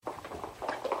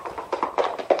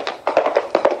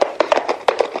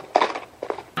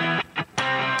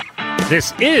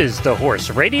This is the Horse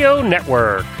Radio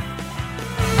Network.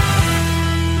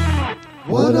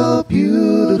 What a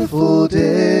beautiful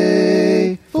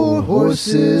day for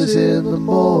horses in the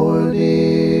morning.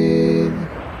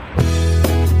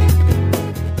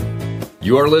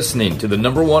 You are listening to the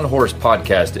number one horse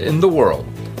podcast in the world.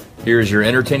 Here's your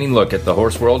entertaining look at the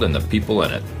horse world and the people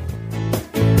in it.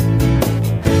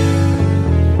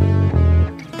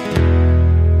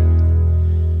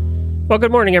 Well,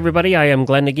 good morning, everybody. I am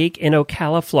Glenn the Geek in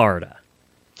Ocala, Florida.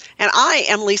 And I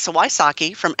am Lisa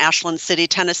Wysocki from Ashland City,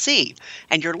 Tennessee.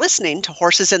 And you're listening to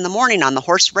Horses in the Morning on the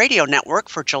Horse Radio Network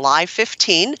for July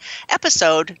 15,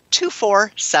 episode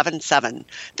 2477.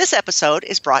 This episode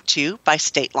is brought to you by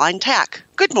State Line Tack.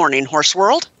 Good morning, Horse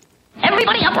World.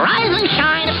 Everybody up, rise and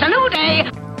shine. It's a new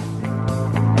day.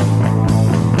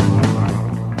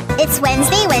 It's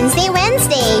Wednesday.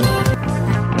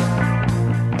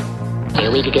 Here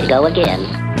we go again.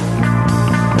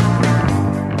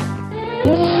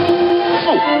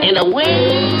 And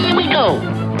away we go.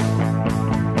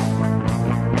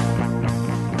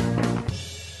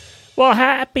 Well,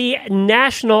 happy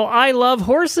National I Love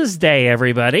Horses Day,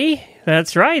 everybody.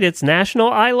 That's right. It's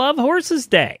National I Love Horses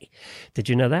Day. Did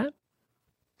you know that?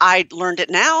 I learned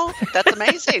it now. That's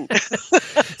amazing.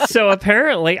 So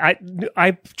apparently,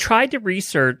 I tried to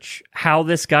research how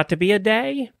this got to be a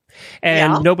day.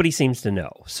 And nobody seems to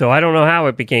know. So I don't know how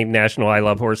it became National I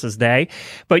Love Horses Day.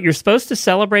 But you're supposed to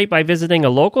celebrate by visiting a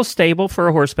local stable for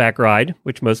a horseback ride,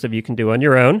 which most of you can do on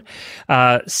your own.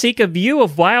 Seek a view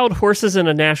of wild horses in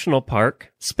a national park.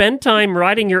 Spend time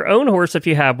riding your own horse if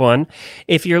you have one.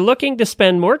 If you're looking to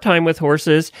spend more time with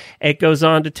horses, it goes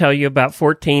on to tell you about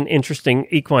 14 interesting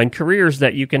equine careers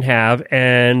that you can have.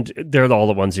 And they're all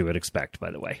the ones you would expect,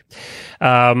 by the way.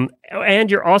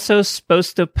 And you're also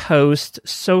supposed to post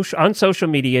on social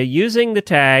media using the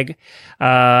tag,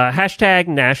 hashtag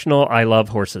National I Love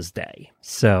Horses Day.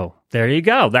 So there you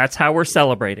go. That's how we're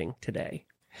celebrating today.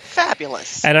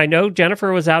 Fabulous. And I know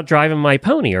Jennifer was out driving my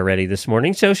pony already this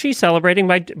morning, so she's celebrating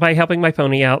by helping my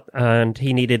pony out, and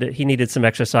he needed some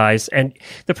exercise. And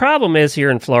the problem is here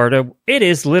in Florida, it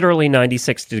is literally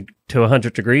 96 to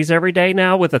 100 degrees every day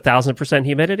now with 1,000%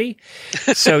 humidity.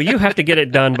 So you have to get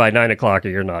it done by 9 o'clock or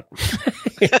you're not.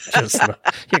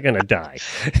 You're going to die.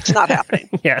 It's not happening.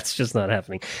 Yeah, it's just not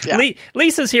happening. Yeah.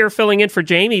 Lisa's here filling in for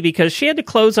Jamie because she had to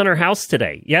close on her house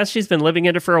today. Yes, she's been living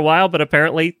in it for a while, but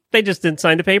apparently they just didn't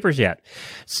sign the papers yet.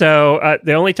 So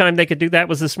the only time they could do that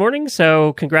was this morning.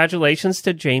 So congratulations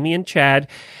to Jamie and Chad.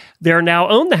 They're now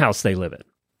own the house they live in.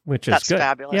 Which is that's good.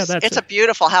 Fabulous. Yeah, it's a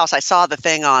beautiful house. I saw the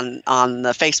thing on the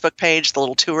Facebook page, the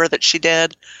little tour that she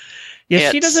did.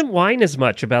 Yeah, she doesn't whine as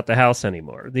much about the house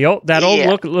anymore. Old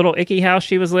little icky house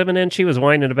she was living in, she was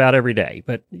whining about every day.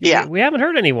 But we haven't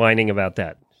heard any whining about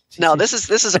that. No, this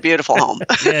is a beautiful home.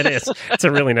 Yeah, it is. It's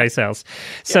a really nice house.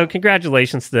 So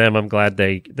congratulations to them. I'm glad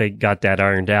they got that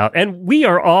ironed out. And we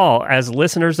are all, as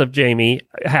listeners of Jamie,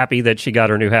 happy that she got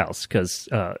her new house because,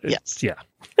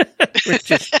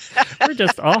 we're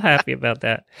just all happy about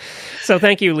that. So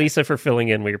thank you, Lisa, for filling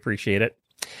in. We appreciate it.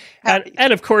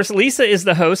 And of course, Lisa is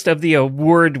the host of the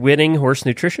award-winning Horse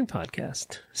Nutrition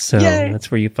Podcast. So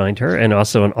that's where you find her, and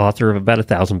also an author of about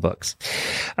 1,000 books.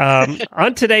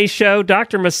 On today's show,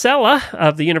 Dr. Masella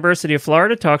of the University of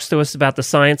Florida talks to us about the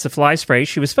science of fly spray.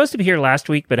 She was supposed to be here last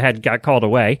week, but got called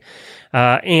away.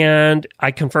 And I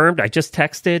confirmed, I just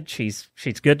texted,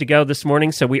 she's good to go this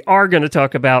morning. So we are going to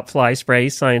talk about fly spray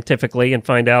scientifically and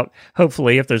find out,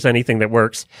 hopefully, if there's anything that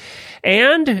works.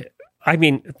 And I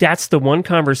mean, that's the one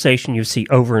conversation you see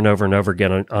over and over and over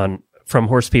again on from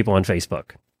horse people on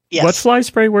Facebook. Yes. What fly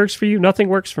spray works for you? Nothing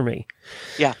works for me.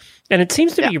 Yeah. And it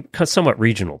seems to be somewhat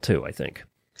regional too, I think.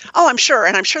 Oh, I'm sure.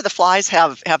 And I'm sure the flies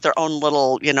have their own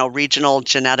little, regional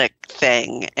genetic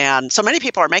thing. And so many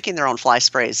people are making their own fly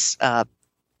sprays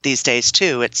these days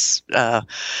too. It's, I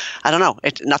don't know.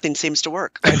 Nothing seems to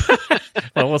work.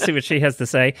 Well, we'll see what she has to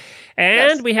say.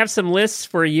 And we have some lists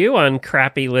for you on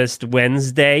Crappy List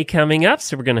Wednesday coming up.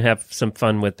 So we're going to have some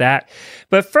fun with that.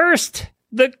 But first,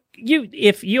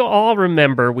 if you all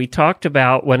remember, we talked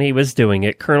about when he was doing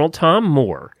it, Colonel Tom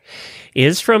Moore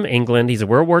is from England. He's a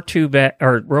World War II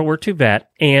vet,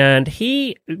 and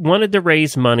he wanted to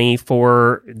raise money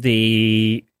for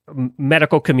the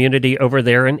medical community over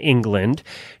there in England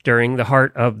during the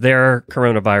heart of their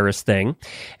coronavirus thing.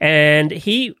 And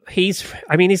he's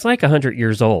like 100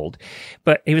 years old,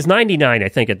 but he was 99, I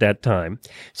think, at that time.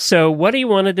 So what he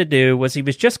wanted to do was he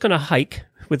was just going to hike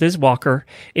with his walker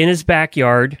in his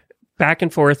backyard back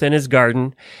and forth in his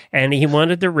garden, and he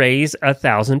wanted to raise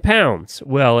 1,000 pounds.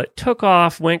 Well, it took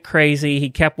off, went crazy.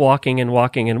 He kept walking and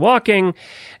walking and walking,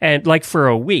 and like for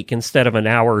a week instead of an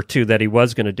hour or two that he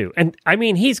was going to do. And I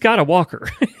mean, he's got a walker.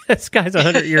 This guy's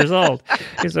 100 years old.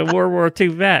 He's a World War II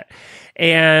vet.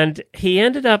 And he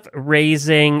ended up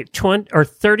raising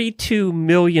 32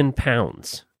 million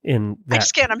pounds. I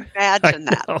just can't imagine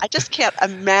that. I just can't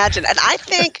imagine. And I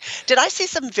think, did I see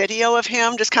some video of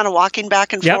him just kind of walking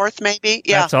back and forth, maybe?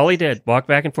 Yeah. That's all he did. Walk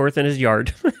back and forth in his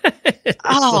yard.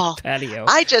 Patio.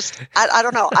 I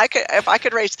don't know. If I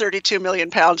could raise 32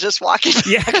 million pounds just walking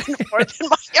back and forth in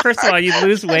my yard. First of all, you'd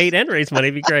lose weight and raise money.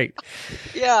 It'd be great.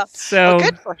 Yeah. So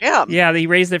good for him. Yeah, he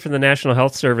raised it from the National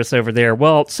Health Service over there.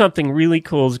 Well, something really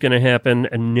cool is going to happen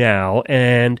now.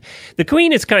 And the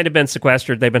Queen has kind of been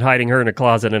sequestered. They've been hiding her in a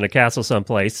closet in a castle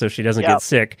someplace so she doesn't get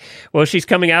sick. Well, she's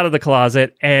coming out of the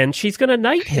closet, and she's going to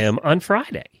knight him on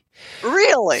Friday.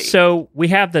 Really? So we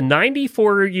have the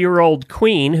 94-year-old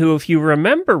Queen, who, if you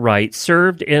remember right,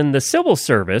 served in the civil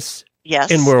service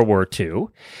in World War II.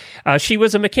 She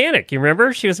was a mechanic. You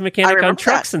remember? She was a mechanic on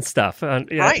trucks and stuff.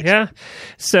 Right. Yeah.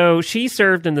 So she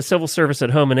served in the civil service at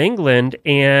home in England,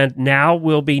 and now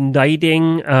will be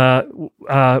knighting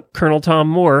Colonel Tom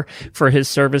Moore for his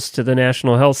service to the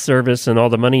National Health Service and all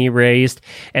the money he raised.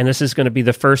 And this is going to be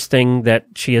the first thing that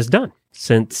she has done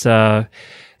since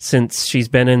she's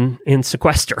been in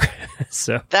sequester.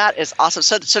 So that is awesome.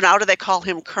 So now do they call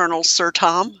him Colonel Sir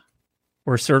Tom?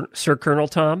 Or Sir Colonel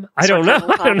Tom? I don't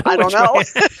know.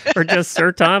 Or just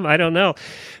Sir Tom? I don't know.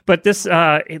 But this,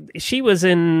 she was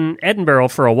in Edinburgh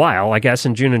for a while. I guess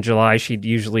in June and July, she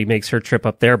usually makes her trip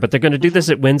up there. But they're going to do this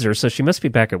at Windsor, so she must be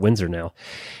back at Windsor now.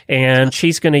 And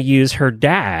she's going to use her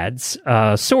dad's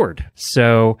sword.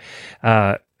 So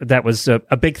that was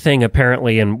a big thing,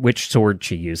 apparently, in which sword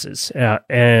she uses.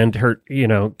 And her,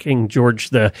 King George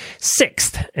the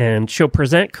Sixth. And she'll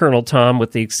present Colonel Tom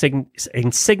with the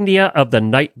insignia of the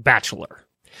Knight Bachelor.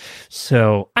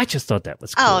 So I just thought that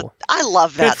was cool. Oh, I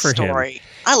love that story. Him.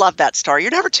 I love that story.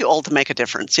 You're never too old to make a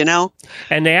difference,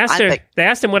 And they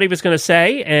asked him what he was going to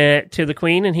say to the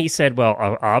Queen, and he said, "Well,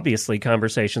 obviously,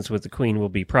 conversations with the Queen will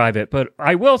be private, but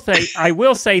I will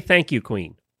say thank you,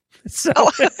 Queen." So,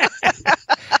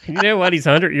 you know what? He's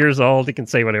 100 years old. He can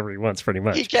say whatever he wants, pretty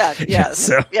much. He can,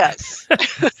 yes. Yes.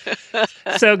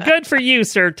 So good for you,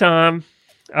 Sir Tom.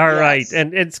 All right.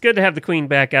 And it's good to have the Queen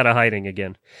back out of hiding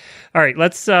again. All right,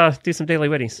 let's do some Daily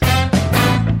Witties.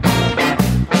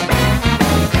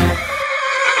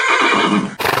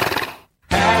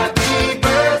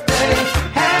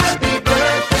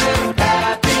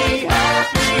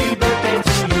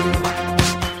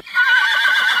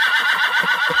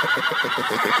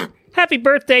 Happy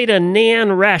birthday to Nan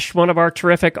Resch, one of our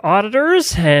terrific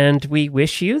auditors, and we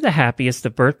wish you the happiest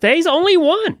of birthdays. Only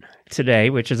one today,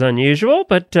 which is unusual,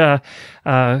 but the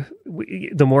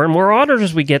more and more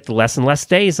auditors we get, the less and less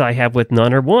days I have with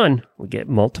none or one. We get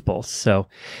multiple, so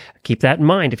keep that in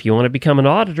mind. If you want to become an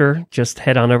auditor, just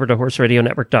head on over to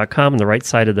horseradionetwork.com on the right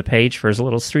side of the page for as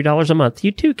little as $3 a month.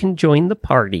 You too can join the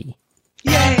party.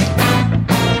 Yay!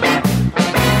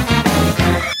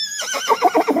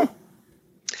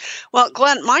 Well,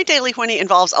 Glenn, my Daily Whinny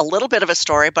involves a little bit of a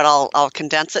story, but I'll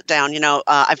condense it down.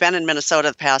 I've been in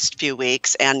Minnesota the past few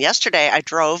weeks, and yesterday I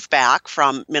drove back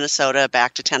from Minnesota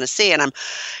back to Tennessee, and I'm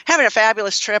having a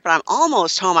fabulous trip, and I'm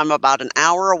almost home. I'm about an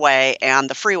hour away, and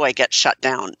the freeway gets shut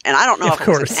down. And I don't know if it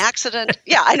was an accident.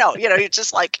 Yeah, I know. You're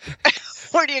just like...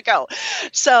 Where do you go?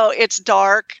 So it's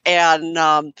dark, and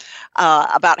about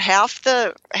about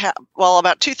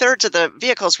 2/3 of the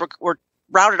vehicles were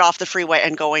routed off the freeway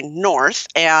and going north,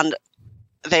 and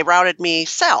they routed me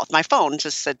south. My phone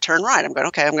just said, turn right. I'm going,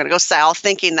 okay, I'm going to go south,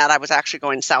 thinking that I was actually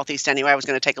going southeast anyway. I was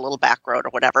going to take a little back road or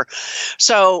whatever.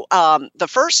 So the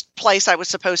first place I was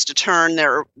supposed to turn,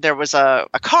 there was a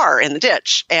car in the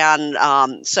ditch. And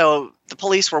so the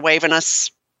police were waving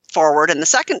us forward. In the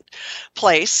second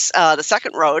place, the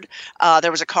second road,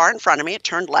 there was a car in front of me. It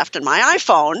turned left, and my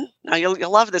iPhone, now you'll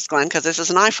love this, Glenn, because this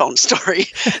is an iPhone story.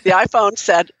 The iPhone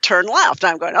said, turn left.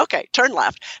 I'm going, okay, turn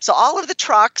left. So all of the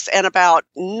trucks and about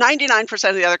 99%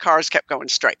 of the other cars kept going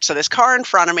straight. So this car in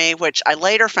front of me, which I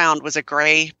later found was a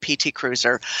gray PT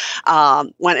Cruiser,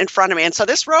 went in front of me. And so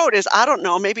this road is, I don't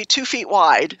know, maybe 2 feet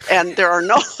wide, and there are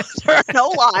no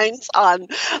lines on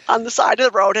the side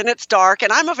of the road, and it's dark.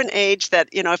 And I'm of an age that,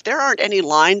 if there aren't any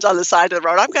lines on the side of the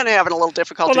road, I'm going to have a little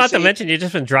difficulty. Well, not to mention you've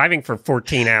just been driving for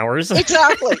 14 hours.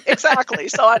 Exactly.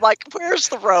 So I'm like, where's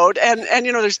the road? And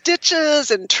there's ditches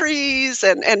and trees.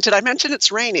 And did I mention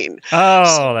it's raining?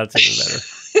 Oh, that's even better.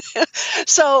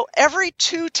 So every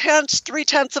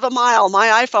 3/10 of a mile,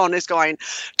 my iPhone is going,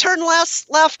 turn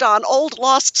left on Old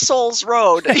Lost Souls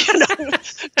Road.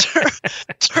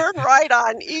 Turn right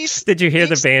on East. Did you hear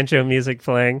the banjo music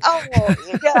playing? Oh,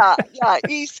 yeah.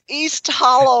 East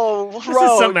Hollow Road.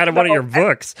 This is something out of one of your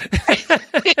books.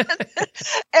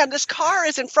 And this car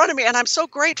is in front of me, and I'm so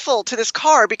grateful to this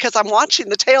car because I'm watching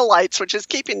the taillights, which is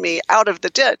keeping me out of the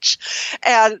ditch.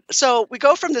 And so we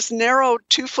go from this narrow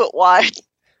 2-foot wide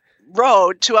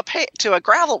road to a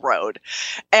gravel road,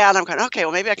 and I'm going, okay,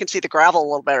 well, maybe I can see the gravel a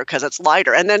little better because it's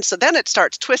lighter. And then it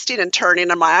starts twisting and turning,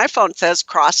 and my iPhone says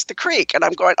cross the creek, and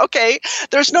I'm going, okay,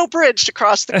 there's no bridge to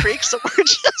cross the creek, so we're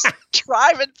just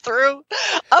driving through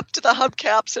up to the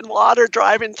hubcaps in water,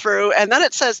 driving through, and then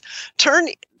it says turn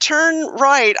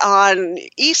right on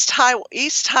East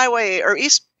Highway or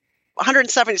East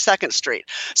 172nd Street.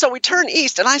 So we turn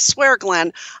east, and I swear,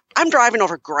 Glenn, I'm driving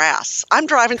over grass. I'm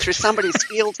driving through somebody's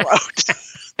field road.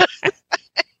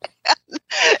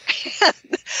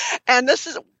 and this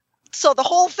is, so the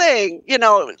whole thing,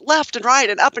 left and right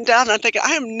and up and down. And I'm thinking,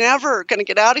 I am never going to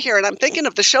get out of here. And I'm thinking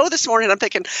of the show this morning. I'm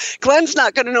thinking, Glenn's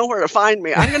not going to know where to find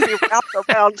me. I'm going to be wrapped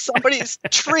around somebody's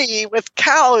tree with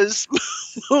cows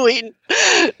mooing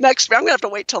next to me. I'm going to have to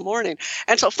wait till morning.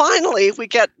 And so finally we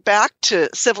get back to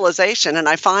civilization, and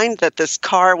I find that this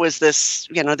car was this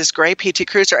gray PT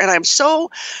Cruiser, and I'm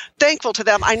so thankful to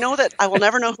them. I know that I will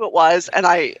never know who it was, and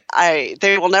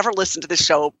they will never listen to this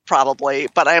show probably,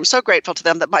 but I am so grateful to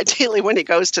them that my daily Winnie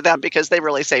goes to them because they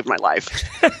really saved my life.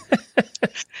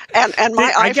 and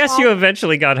my I guess you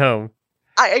eventually got home.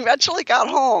 I eventually got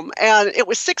home, and it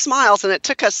was 6 miles, and it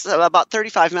took us about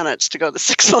 35 minutes to go the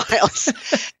 6 miles.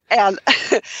 and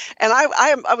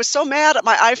I was so mad at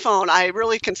my iPhone, I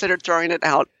really considered throwing it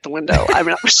out the window. I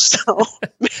mean, I was so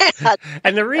mad.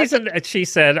 And the reason she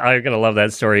said, I'm going to love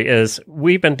that story, is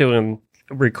we've been doing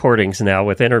recordings now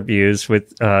with interviews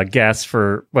with guests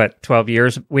for 12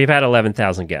 years. We've had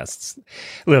 11,000 guests,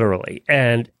 literally.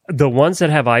 And the ones that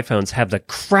have iPhones have the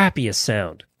crappiest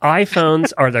sound.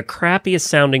 iPhones are the crappiest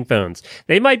sounding phones.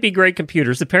 They might be great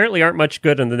computers. Apparently aren't much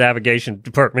good in the navigation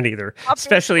department either,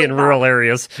 especially in rural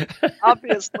areas.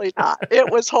 Obviously not.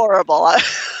 It was horrible.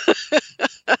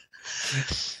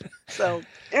 So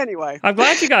anyway. I'm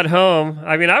glad you got home.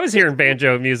 I mean, I was hearing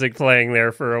banjo music playing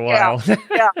there for a while.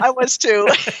 Yeah, I was too.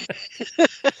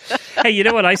 Hey, you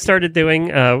know what I started doing?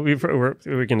 We're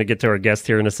going to get to our guest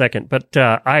here in a second, but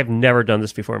I've never done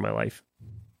this before in my life.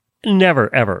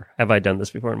 Never, ever have I done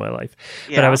this before in my life.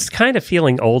 Yeah. But I was kind of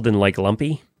feeling old and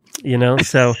lumpy,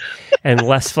 so, and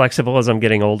less flexible as I'm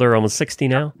getting older, almost 60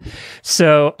 now.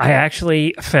 So I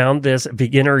actually found this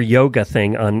beginner yoga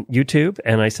thing on YouTube,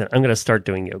 and I said, I'm going to start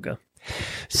doing yoga.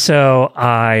 So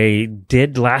I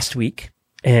did last week,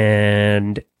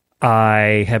 and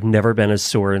I have never been as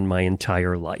sore in my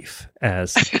entire life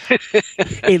as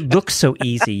it looks so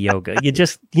easy, yoga. You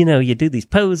just, you do these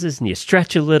poses and you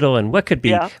stretch a little, and what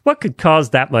could cause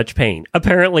that much pain?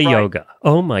 Apparently yoga.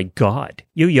 Oh my God.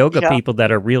 You yoga people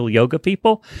that are real yoga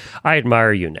people, I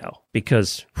admire you now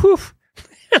because, whew.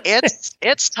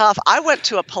 It's tough. I went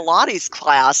to a Pilates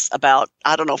class about,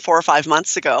 4 or 5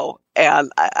 months ago, and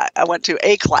I went to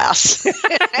a class.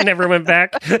 Never went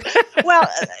back? Well,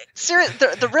 seriously,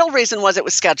 the real reason was it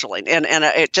was scheduling, and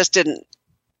it just didn't.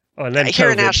 Oh, and then here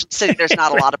COVID. In Ashland City, there's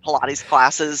not a lot of Pilates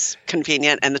classes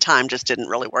convenient, and the time just didn't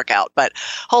really work out. But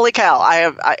holy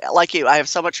cow, like you, I have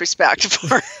so much respect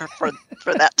for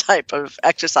that type of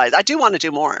exercise. I do want to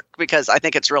do more because I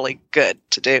think it's really good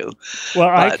to do. Well,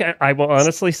 I will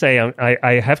honestly say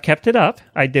I have kept it up.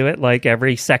 I do it like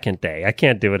every second day. I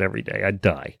can't do it every day. I'd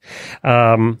die.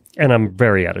 And I'm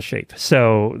very out of shape.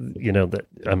 So, that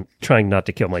I'm trying not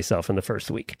to kill myself in the first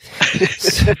week.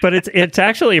 But it's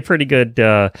actually a pretty good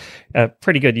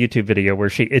YouTube video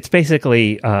where it's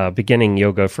basically beginning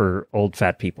yoga for old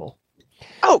fat people.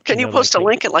 Oh, can you post a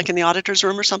link in the auditor's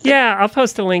room or something? Yeah, I'll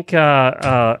post a link.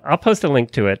 I'll post a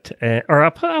link to it, or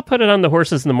I'll put it on the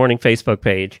Horses in the Morning Facebook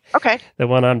page. Okay, the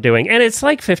one I'm doing, and it's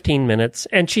like 15 minutes,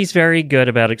 and she's very good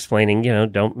about explaining,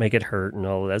 don't make it hurt and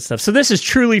all of that stuff. So this is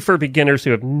truly for beginners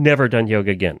who have never done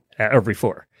yoga again or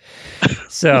before.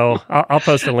 So I'll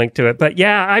post a link to it. But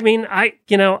yeah, I mean,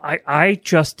 I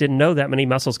just didn't know that many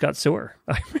muscles got sore.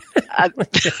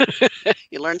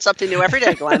 You learn something new every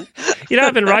day, Glenn.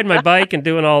 I've been riding my bike and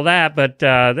doing all that, but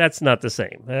that's not the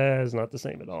same. It's not the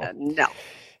same at all. No.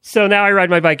 So now I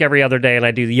ride my bike every other day, and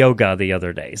I do yoga the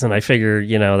other days, and I figure,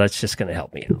 that's just going to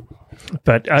help me out.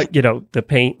 But the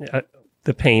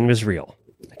pain was real.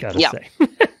 I gotta say.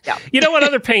 Yeah. You know what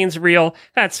other pain's real?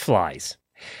 That's flies.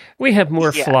 We have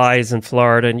more Yes. flies in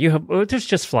Florida, and there's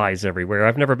just flies everywhere.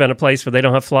 I've never been a place where they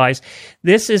don't have flies.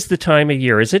 This is the time of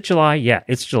year. Is it July? Yeah,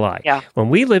 it's July. Yeah. When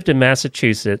we lived in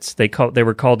Massachusetts, they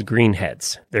were called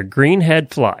greenheads. They're greenhead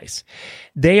flies.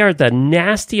 They are the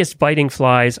nastiest biting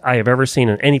flies I have ever seen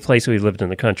in any place we lived in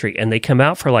the country, and they come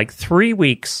out for like 3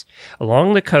 weeks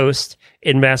along the coast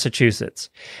in Massachusetts,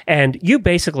 and you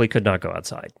basically could not go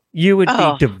outside. You would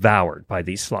be devoured by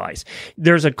these flies.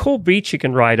 There's a cool beach you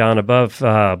can ride on above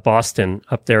Boston,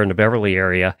 up there in the Beverly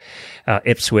area,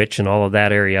 Ipswich and all of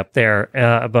that area up there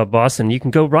above Boston. You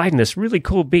can go ride in this really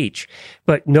cool beach,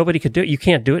 but nobody could do it. You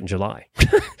can't do it in July.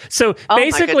 So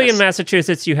basically in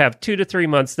Massachusetts, you have 2 to 3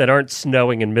 months that aren't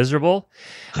snowing and miserable,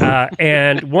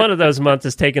 and one of those months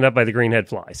is taken up by the greenhead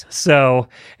flies. So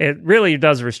it really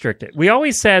does restrict it. We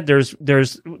always said there's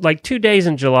like 2 days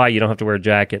in July you don't have to wear a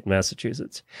jacket in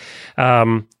Massachusetts.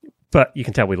 But you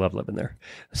can tell we love living there.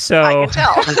 So, I can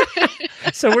tell.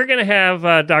 So we're going to have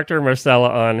Dr. Marcella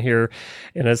on here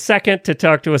in a second to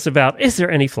talk to us about, is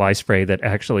there any fly spray that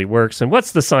actually works and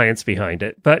what's the science behind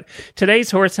it? But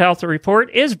today's Horse Health Report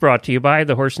is brought to you by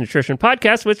the Horse Nutrition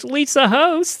Podcast, which Lisa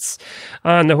hosts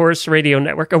on the Horse Radio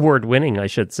Network, award-winning, I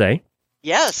should say.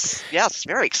 Yes,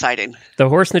 very exciting. The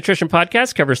Horse Nutrition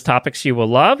Podcast covers topics you will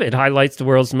love. It highlights the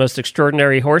world's most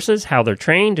extraordinary horses, how they're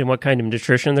trained, and what kind of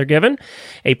nutrition they're given.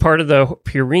 A part of the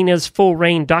Purina's Full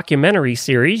Rein documentary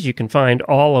series. You can find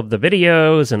all of the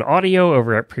videos and audio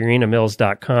over at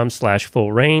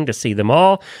purinamills.com/fullrein to see them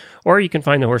all. Or you can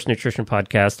find the Horse Nutrition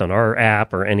Podcast on our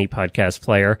app or any podcast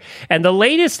player. And the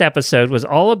latest episode was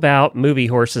all about movie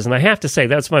horses. And I have to say,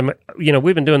 that's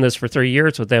we've been doing this for 3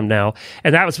 years with them now.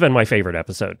 And that has been my favorite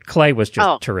episode. Clay was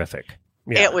just terrific.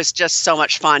 Yeah. It was just so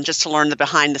much fun just to learn the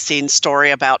behind the scenes story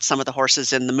about some of the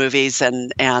horses in the movies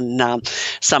and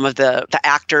some of the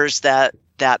actors that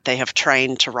they have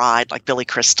trained to ride, like Billy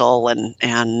Crystal, and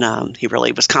he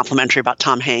really was complimentary about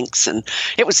Tom Hanks, and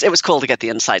it was cool to get the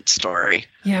inside story.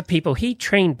 Yeah, he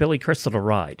trained Billy Crystal to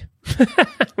ride.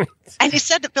 And he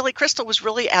said that Billy Crystal was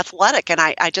really athletic, and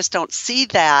I just don't see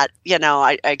that,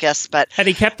 I guess. But had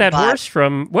he kept that horse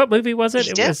from, what movie was it?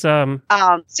 It was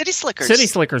City Slickers. City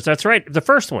Slickers, that's right, the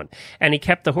first one. And he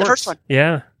kept the horse. The first one.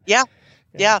 Yeah.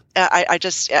 Yeah, I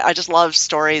just love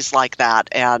stories like that,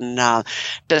 and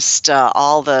just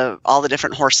all the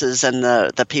different horses and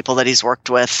the people that he's worked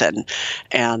with, and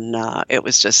it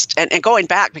was just and going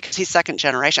back because he's second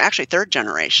generation, actually third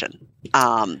generation,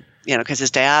 because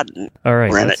his dad. All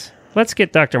right, let's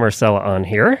get Dr. Marcella on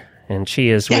here, and she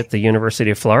is with the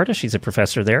University of Florida. She's a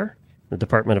professor there, the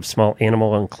Department of Small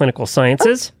Animal and Clinical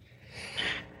Sciences.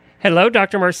 Hello,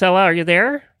 Dr. Marcella, are you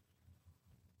there?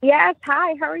 Yes,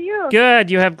 hi, how are you? Good.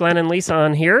 You have Glenn and Lisa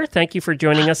on here. Thank you for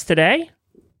joining us today.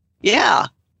 Yeah.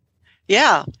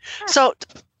 So,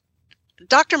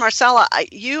 Dr. Marcella,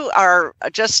 you are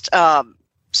just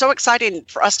so exciting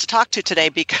for us to talk to today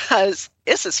because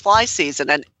this is fly season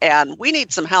and we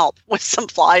need some help with some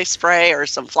fly spray or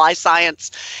some fly science,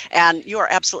 and you are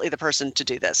absolutely the person to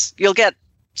do this. You'll get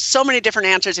so many different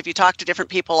answers if you talk to different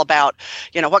people about,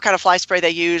 what kind of fly spray they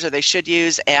use or they should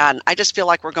use. And I just feel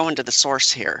like we're going to the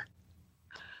source here.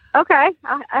 Okay.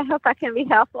 I hope I can be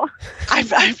helpful.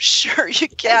 I'm sure you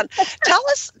can. Tell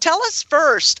us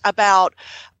first about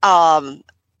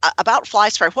fly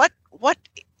spray. What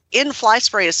in fly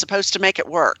spray is supposed to make it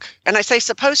work? And I say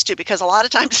supposed to because a lot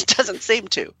of times it doesn't seem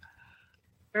to.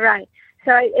 Right.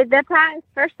 So it depends,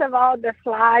 first of all, the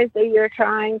flies that you're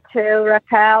trying to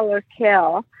repel or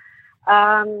kill.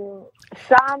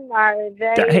 Some are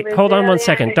very Hey, hold on one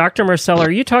second. Dr. Marcella,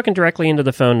 are you talking directly into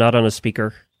the phone, not on a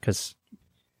speaker? Because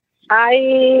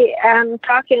I am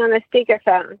talking on a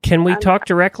speakerphone. Can we talk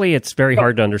directly? It's very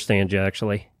hard to understand you,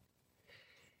 actually.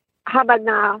 How about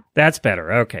now? That's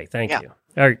better. Okay, thank you.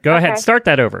 All right, go ahead. Start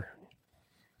that over.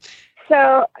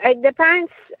 So it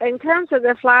depends in terms of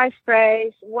the fly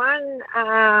sprays. One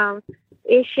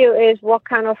issue is what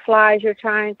kind of flies you're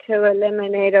trying to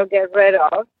eliminate or get rid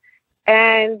of.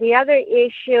 And the other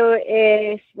issue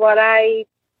is what I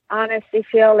honestly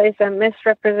feel is a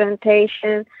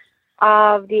misrepresentation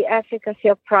of the efficacy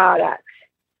of products.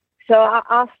 So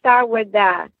I'll start with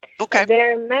that. Okay.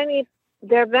 There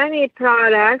are many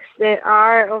products that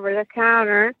are over the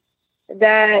counter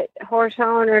that horse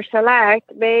owners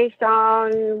select based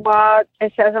on what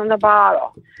it says on the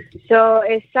bottle. So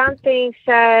if something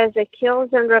says it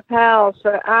kills and repels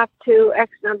for up to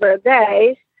X number of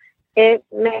days, it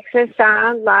makes it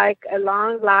sound like a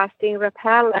long-lasting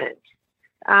repellent.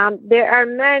 There are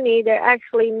many that are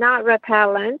actually not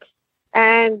repellent,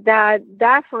 and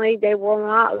definitely they will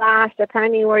not last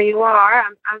depending where you are.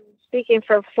 I'm speaking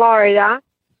from Florida.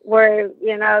 where,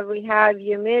 we have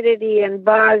humidity and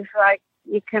bugs like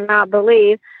you cannot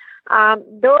believe.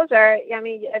 Those are,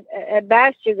 at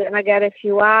best, you're going to get a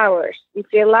few hours. If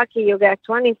you're lucky, you get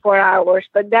 24 hours,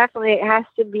 but definitely it has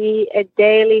to be a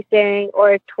daily thing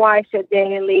or a twice a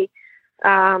daily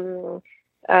job.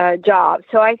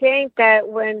 So I think that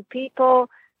when people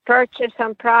purchase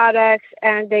some products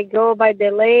and they go by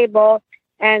the label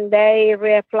and they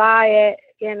reapply it,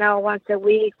 once a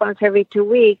week, once every 2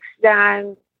 weeks,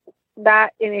 then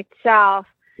that in itself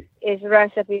is a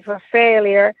recipe for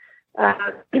failure.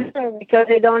 Because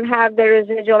they don't have the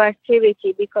residual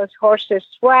activity, because horses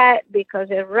sweat, because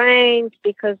it rains,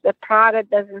 because the product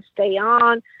doesn't stay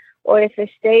on, or if it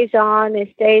stays on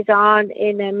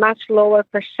in a much lower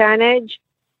percentage.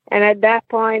 And at that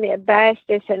point, at best,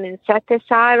 it's an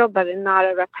insecticidal, but not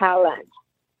a repellent.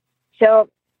 So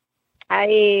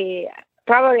I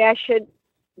should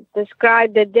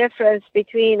describe the difference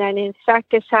between an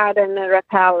insecticide and a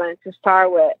repellent to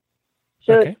start with.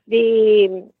 So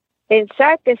the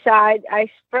insecticide, I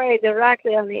spray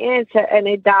directly on the insect and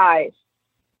it dies.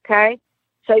 Okay?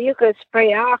 So you could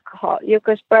spray alcohol, you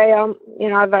could spray on,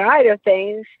 a variety of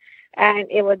things and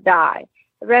it would die.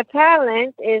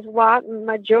 Repellent is what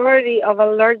majority of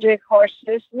allergic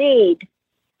horses need.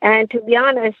 And to be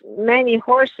honest, many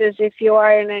horses, if you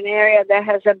are in an area that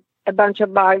has a bunch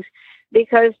of bugs,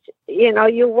 because,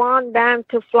 you want them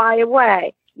to fly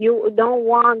away. You don't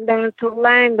want them to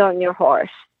land on your horse.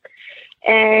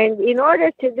 And in order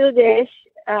to do this,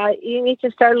 you need to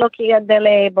start looking at the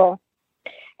label.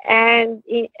 And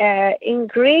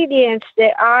ingredients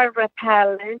that are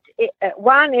repellent,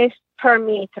 one is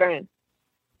permethrin.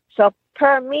 So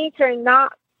permethrin,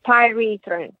 not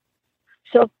pyrethrin.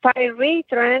 So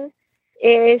pyrethrin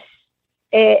is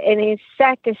an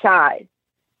insecticide.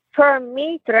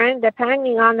 Permethrin,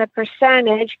 depending on the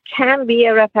percentage, can be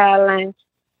a repellent.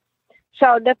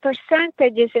 So the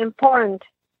percentage is important.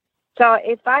 So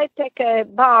if I take a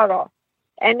bottle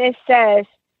and it says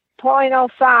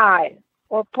 0.05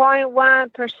 or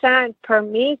 0.1%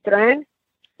 permethrin,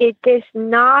 it is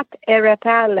not a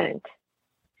repellent.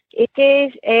 It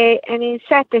is an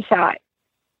insecticide.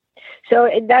 So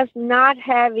it does not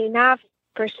have enough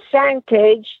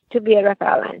percentage to be a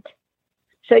repellent.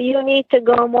 So you need to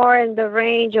go more in the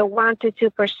range of 1 to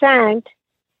 2%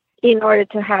 in order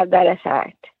to have that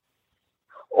effect.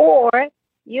 Or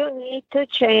you need to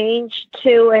change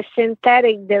to a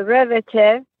synthetic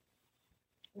derivative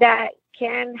that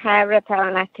can have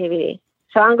repellent activity.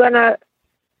 So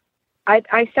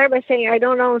I start by saying I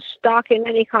don't own stock in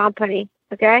any company,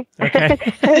 okay?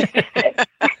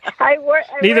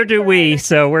 Neither do we,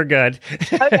 so we're good.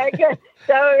 Okay, good.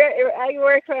 So I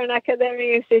work for an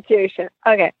academic institution.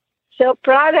 Okay. So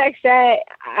products that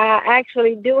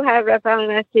actually do have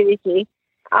repellent activity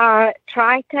are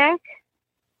Tack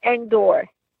and Door.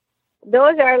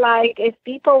 Those are like, if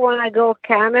people want to go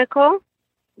chemical,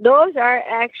 those are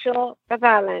actual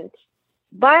repellents.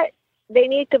 But they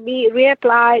need to be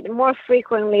reapplied more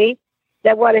frequently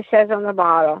than what it says on the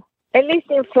bottle. At least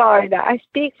in Florida. I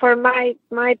speak for my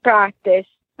practice,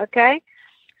 okay?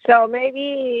 So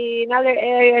maybe in other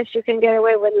areas you can get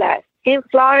away with less. In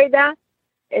Florida,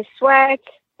 they sweat,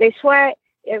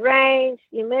 it rains,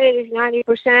 humidity is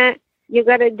 90%. You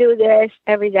got to do this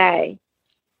every day,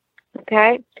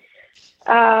 okay?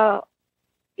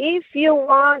 If you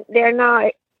want, they're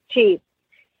not cheap.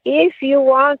 If you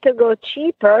want to go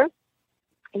cheaper,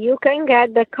 you can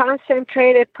get the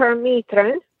concentrated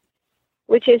permethrin,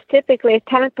 which is typically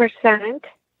 10%,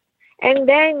 and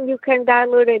then you can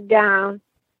dilute it down.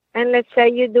 And let's say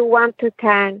you do 1 to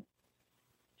 10.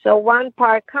 So 1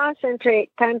 part concentrate,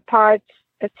 10 parts,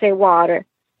 let's say, water.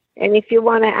 And if you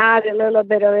want to add a little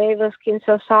bit of Ava Skin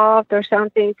So Soft or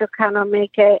something to kind of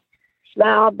make it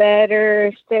smell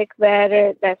better, stick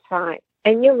better, that's fine.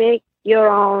 And you make your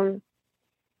own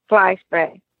fly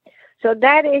spray. So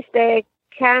that is the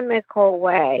chemical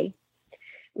way.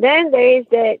 Then there is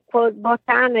the, quote,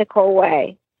 botanical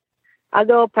way.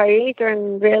 Although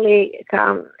pyrethrin really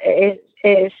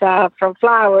is from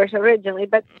flowers originally,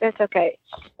 but that's okay.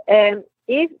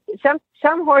 If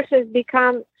some horses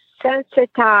become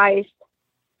sensitized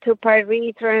to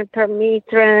pyrethrin,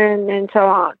 permethrin, and so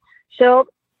on. So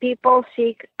people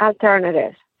seek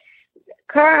alternatives.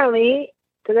 Currently,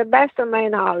 to the best of my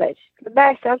knowledge, the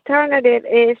best alternative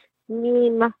is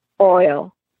neem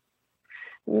oil.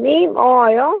 Neem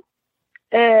oil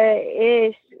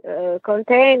is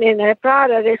contained in a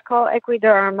product that's called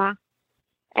Equiderma.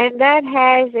 And that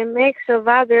has a mix of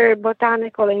other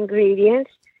botanical ingredients.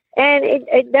 And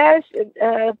it does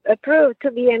prove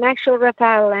to be an actual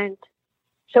repellent.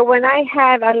 So when I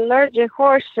have allergic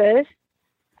horses,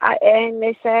 and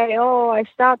they say, oh, I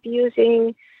stopped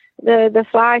using the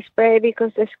fly spray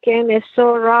because the skin is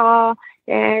so raw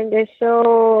and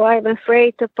I'm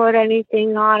afraid to put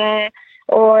anything on it,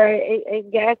 or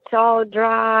it gets all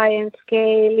dry and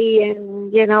scaly,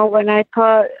 and when I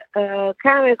put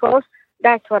chemicals,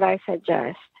 that's what I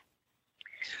suggest.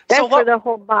 That's for the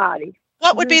whole body.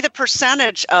 What would be the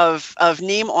percentage of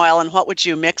neem oil, and what would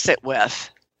you mix it with?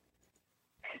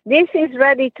 This is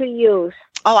ready to use.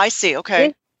 Oh, I see.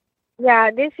 Okay.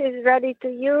 This is ready to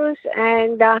use,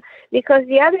 and because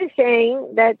the other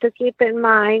thing that to keep in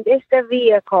mind is the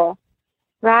vehicle,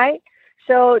 right?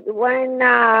 So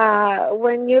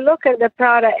when you look at the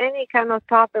product, any kind of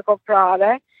topical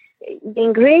product, the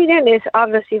ingredient is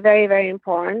obviously very, very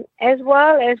important, as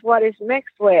well as what is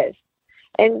mixed with.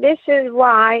 And this is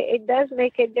why it does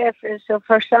make a difference. So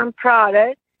for some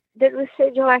products, the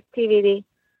residual activity.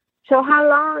 So how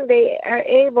long they are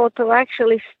able to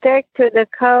actually stick to the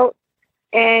coat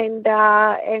and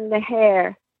the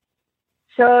hair.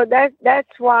 So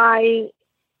that's why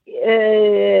I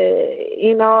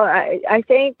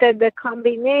think that the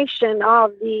combination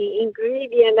of the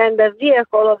ingredient and the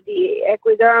vehicle of the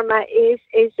Equiderma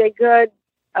is a good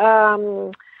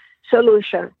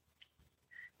solution.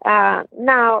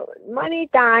 Now, many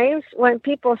times when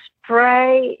people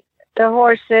spray the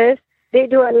horses, they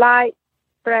do a light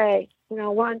spray,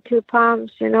 1-2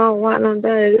 pumps, one on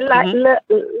the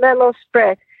little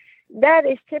spray. That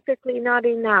is typically not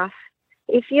enough.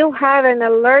 If you have an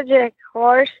allergic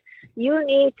horse, you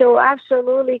need to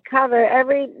absolutely cover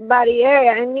every body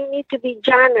area, and you need to be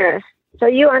generous. So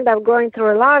you end up going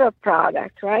through a lot of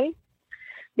product, right?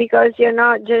 Because you're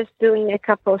not just doing a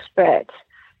couple spreads.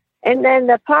 And then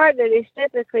the part that is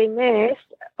typically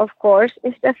missed, of course,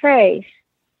 is the face.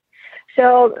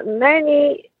 So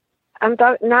many, when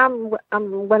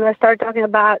I start talking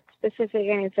about specific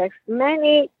insects,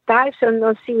 many types of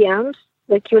no-see-ums,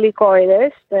 the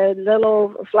culicoides, the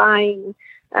little flying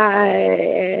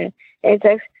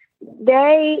insects,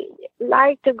 they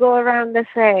like to go around the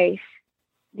face,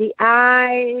 the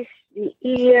eyes, the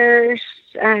ears,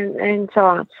 and so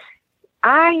on.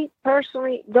 I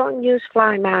personally don't use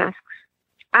fly masks.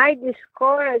 I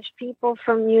discourage people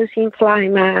from using fly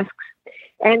masks.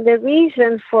 And the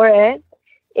reason for it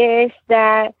is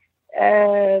that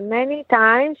many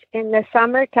times in the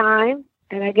summertime,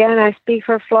 and again, I speak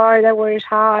for Florida where it's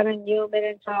hot and humid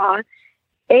and so on,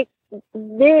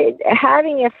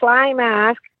 having a fly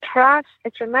mask traps a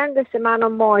tremendous amount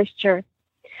of moisture.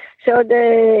 So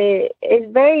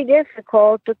it's very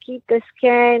difficult to keep the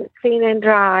skin clean and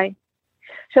dry.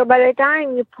 So by the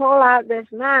time you pull out this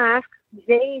mask,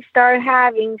 they start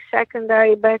having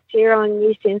secondary bacterial and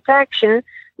yeast infection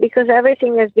because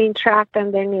everything has been trapped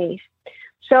underneath.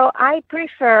 So I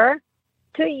prefer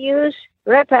to use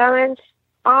repellents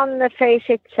on the face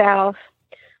itself.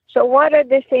 So what are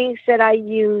the things that I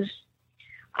use?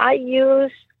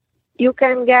 You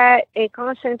can get a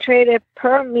concentrated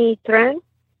permethrin,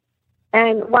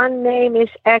 and one name is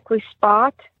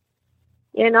Equispot.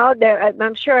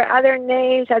 I'm sure other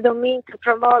names, I don't mean to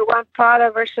promote one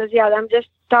product versus the other. I'm just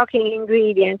talking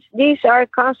ingredients. These are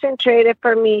concentrated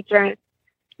permethrin.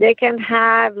 They can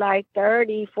have like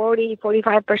 30, 40,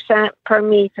 45%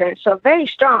 permethrin. So very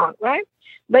strong, right?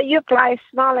 But you apply a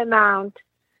small amount.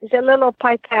 It's a little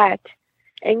pipette.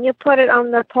 And you put it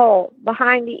on the pole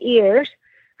behind the ears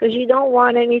because you don't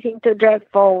want anything to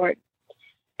drip forward.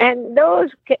 And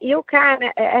those you can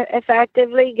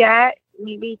effectively get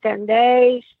maybe 10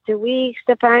 days, 2 weeks,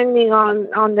 depending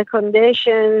on the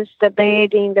conditions, the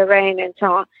bathing, the rain, and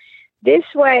so on. This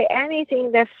way,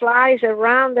 anything that flies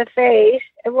around the face,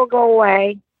 it will go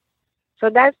away. So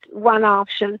that's one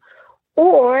option.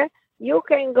 Or you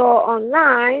can go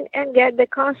online and get the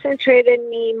concentrated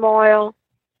neem oil.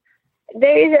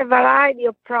 There is a variety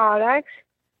of products.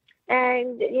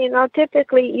 And,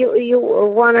 typically you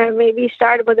want to maybe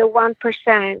start with a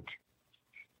 1%.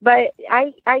 But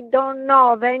I don't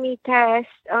know of any test,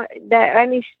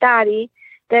 any study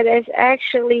that has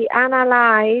actually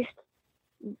analyzed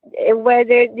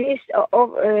whether these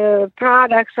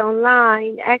products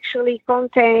online actually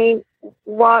contain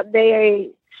what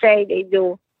they say they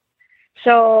do.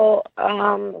 So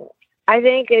I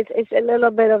think it's a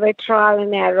little bit of a trial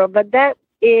and error, but that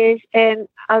is an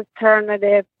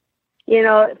alternative,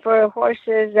 for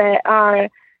horses that are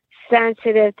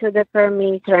sensitive to the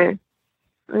permethrin.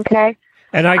 Okay.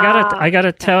 And I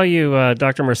gotta tell you,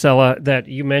 Dr. Marcella, that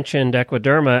you mentioned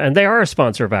Equiderma, and they are a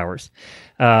sponsor of ours.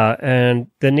 And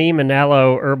the neem and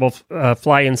aloe herbal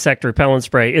fly insect repellent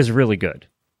spray is really good.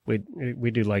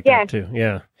 We do like that too.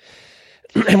 Yeah.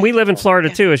 And we live in Florida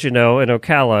too, as you know, in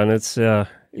Ocala, and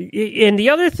And the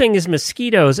other thing is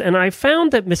mosquitoes. And I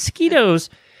found that mosquitoes,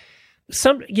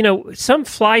 some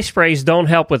fly sprays don't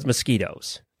help with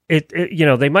mosquitoes.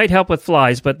 They might help with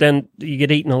flies, but then you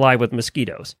get eaten alive with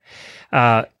mosquitoes.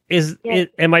 Am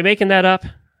I making that up?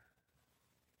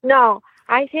 No,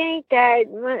 I think that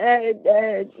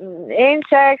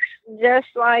insects, just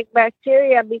like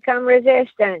bacteria, become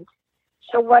resistant.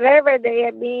 So whatever they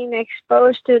are being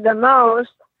exposed to the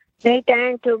most, they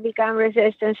tend to become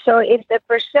resistant. So if the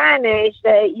percentage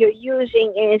that you're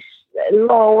using is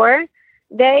lower,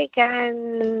 they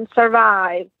can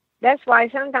survive. That's why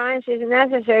sometimes it's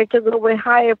necessary to go with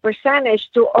higher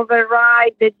percentage to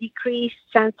override the decreased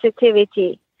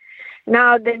sensitivity.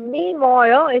 Now, the neem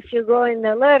oil, if you go in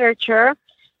the literature,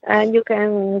 and you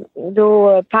can do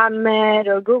a PubMed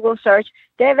or Google search,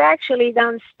 they've actually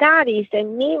done studies that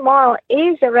neem oil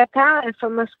is a repellent for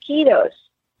mosquitoes.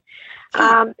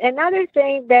 Another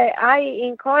thing that I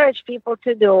encourage people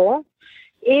to do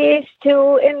is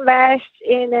to invest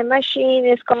in a machine.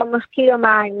 It's called mosquito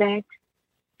magnet.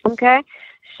 Okay?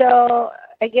 So,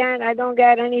 again, I don't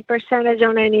get any percentage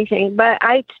on anything, but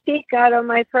I speak out of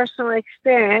my personal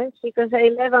experience because I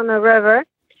live on a river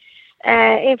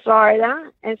in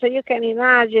Florida. And so you can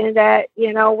imagine that,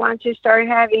 once you start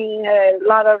having a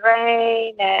lot of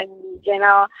rain and,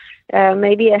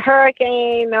 maybe a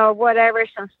hurricane or whatever,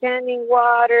 some standing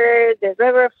water, the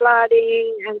river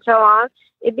flooding, and so on,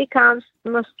 it becomes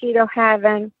mosquito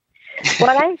heaven.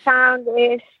 What I found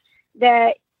is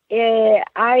that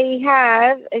I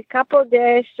have a couple of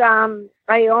days,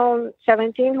 I own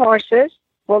 17 horses.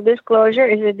 Full disclosure,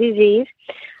 is a disease.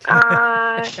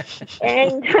 And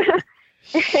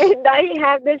I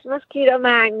have this mosquito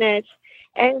magnets.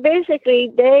 And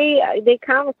basically, they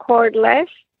come cordless.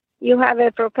 You have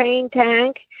a propane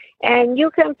tank, and you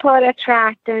can put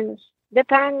attractants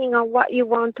depending on what you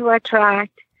want to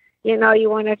attract. You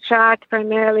want to attract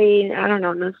primarily,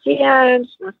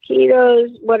 no-see-ums,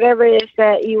 mosquitoes, whatever it is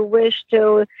that you wish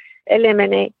to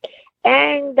eliminate.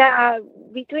 And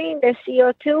between the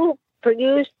CO2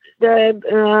 produced by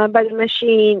the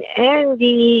machine and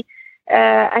the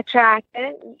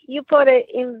attractant, you put it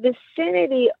in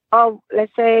vicinity of,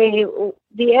 let's say,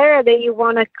 the area that you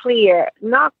want to clear.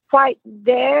 Not quite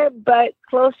there, but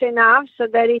close enough so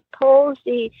that it pulls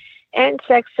the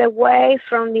insects away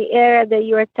from the area that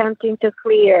you're attempting to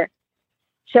clear.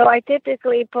 So I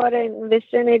typically put it in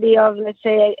vicinity of, let's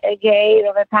say, a gate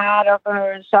of a paddock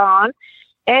and so on,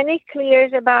 and it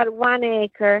clears about 1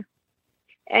 acre.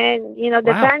 And,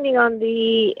 depending on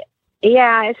the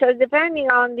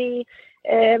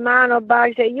amount of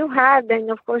bugs that you have, then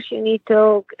of course you need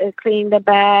to clean the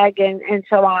bag and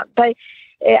so on. But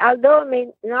although it may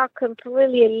not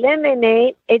completely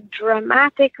eliminate, it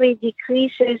dramatically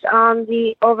decreases on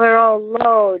the overall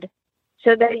load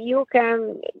so that you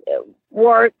can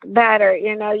work better.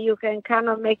 You can kind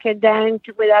of make a dent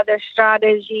with other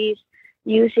strategies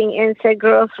using insect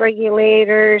growth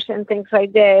regulators and things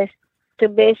like this to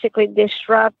basically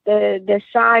disrupt the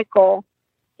cycle,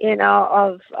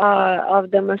 of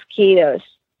the mosquitoes.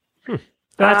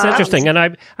 That's interesting. And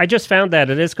I just found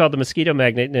that. It is called the Mosquito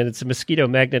Magnet, and it's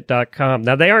mosquitomagnet.com.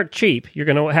 Now, they aren't cheap. You're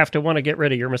going to have to want to get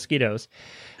rid of your mosquitoes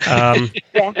because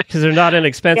they're not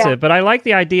inexpensive. Yeah. But I like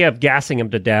the idea of gassing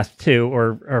them to death, too,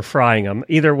 or frying them.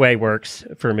 Either way works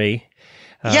for me.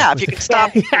 If you can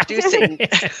stop producing.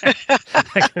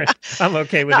 I'm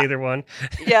okay with either one.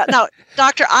 Now,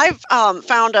 Doctor, I've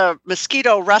found a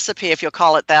mosquito recipe, if you'll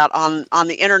call it that, on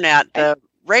the internet. The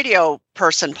radio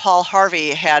person, Paul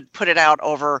Harvey, had put it out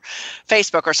over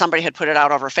Facebook, or somebody had put it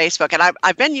out over Facebook. And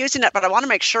I've been using it, but I want to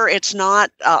make sure it's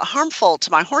not harmful to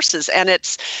my horses. And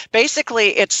it's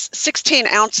 16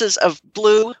 ounces of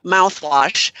blue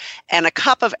mouthwash and a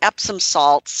cup of Epsom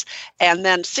salts, and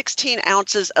then 16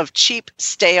 ounces of cheap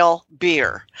stale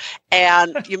beer.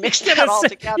 And you mix that all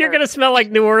together. You're going to smell like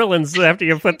New Orleans after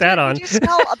you put that on. You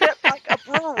smell a bit like a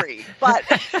brewery, but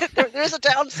there's a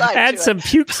downside. Add some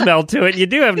puke smell to it. You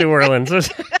do have New Orleans.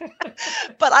 But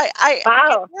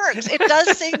it works. It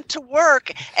does seem to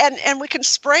work, and we can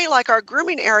spray like our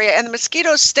grooming area, and the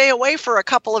mosquitoes stay away for a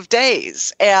couple of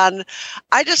days. And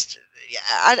I just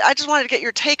wanted to get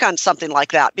your take on something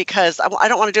like that, because I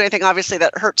don't want to do anything obviously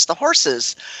that hurts the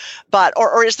horses, but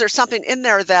or is there something in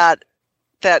there that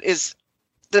is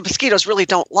the mosquitoes really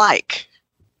don't like?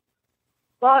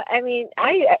 Well, I mean,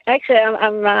 I'm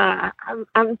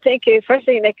thinking. First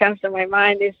thing that comes to my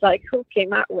mind is like, who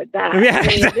came up with that? Yeah. I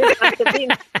mean, this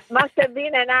must have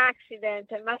been an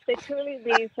accident. It must have truly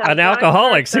been an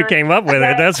alcoholics who came up with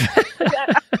it. That's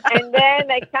and then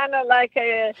I kind of like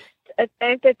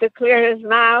attempted to clear his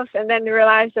mouth, and then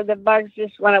realized that the bugs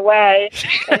just went away,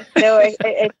 and so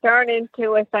it turned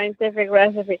into a scientific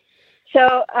recipe.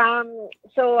 So,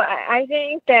 I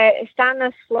think that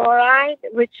stannous fluoride,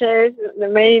 which is the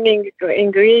main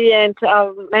ingredient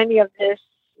of many of these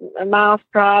mouth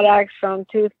products, from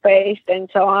toothpaste and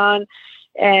so on,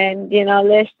 and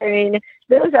Listerine,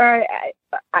 those are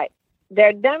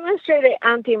they're demonstrated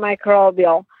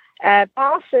antimicrobial.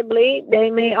 Possibly, they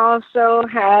may also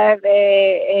have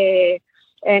an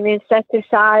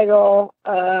insecticidal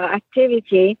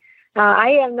activity.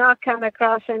 I have not come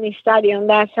across any study on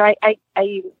that, so I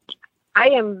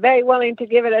am very willing to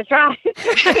give it a try.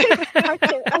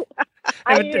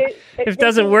 If it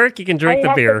doesn't work, you can drink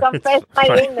the beer.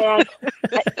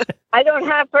 I don't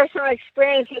have personal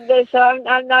experience with this, so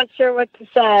I'm not sure what to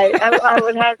say. I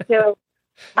would have to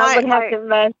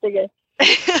investigate.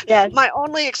 Yes. My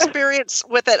only experience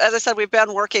with it, as I said, we've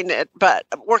been working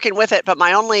with it, but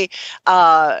my only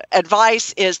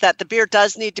advice is that the beer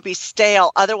does need to be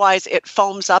stale. Otherwise, it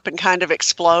foams up and kind of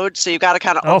explodes. So you've got to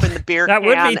kind of open the beer can. That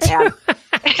would be too.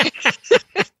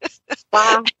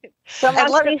 Wow. So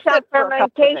must be some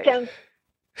fermentation.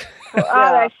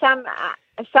 There's some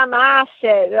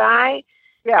acid, right?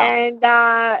 Yeah. And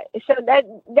so that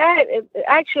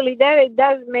it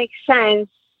does make sense.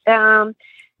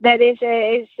 That is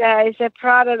a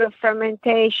product of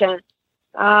fermentation.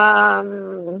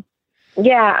 And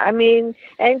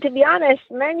to be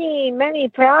honest, many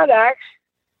products,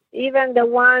 even the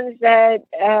ones that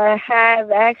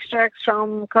have extracts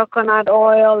from coconut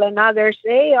oil and others,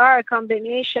 they are a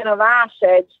combination of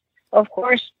acids, of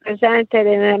course, presented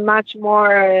in a much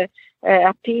more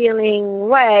appealing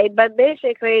way. But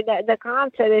basically, the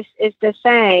concept is the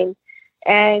same.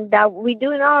 And we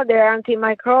do know they're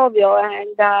antimicrobial,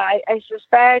 and I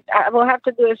suspect I will have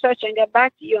to do a search and get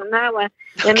back to you on that one.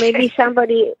 And maybe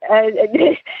somebody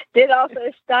did also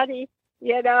a study,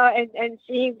 and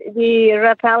see the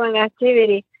repellent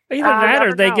activity. Either that,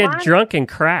 or they get drunk and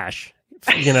crash.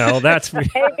 That's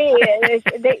maybe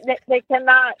they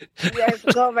cannot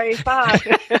go very fast.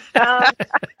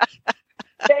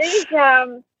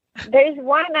 There's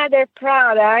one other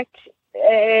product.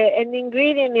 An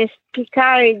ingredient is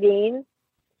picaridin,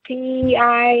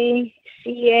 Picaridin,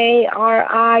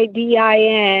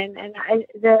 and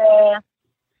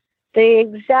the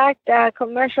exact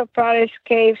commercial product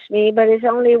escapes me, but it's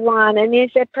only one, and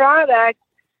it's a product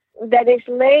that is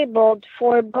labeled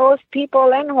for both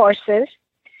people and horses,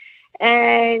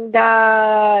 and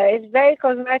it's very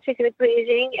cosmetically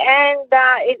pleasing, and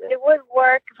it would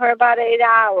work for about 8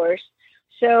 hours.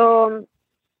 So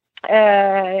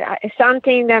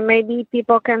something that maybe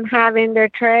people can have in their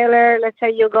trailer. Let's say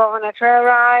you go on a trail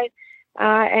ride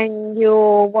and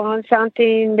you want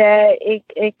something that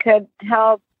it could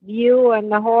help you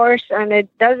and the horse, and it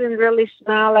doesn't really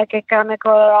smell like a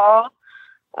chemical at all.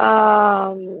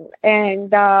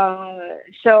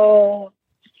 So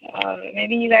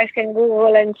maybe you guys can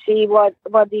Google and see what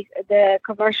the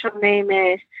commercial name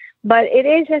is. But it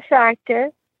is a factor.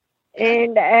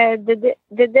 And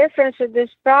the difference with this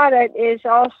product is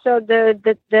also the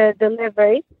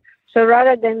delivery. So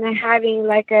rather than having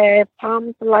like a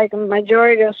pump, like a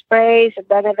majority of sprays,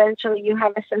 that eventually you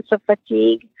have a sense of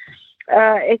fatigue,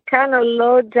 it kind of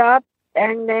loads up,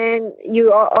 and then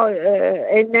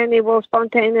it will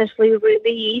spontaneously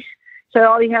release. So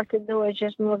all you have to do is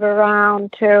just move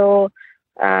around to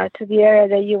the area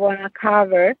that you want to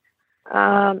cover.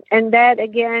 And that,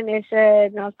 again, is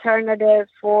an alternative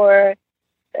for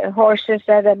horses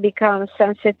that have become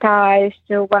sensitized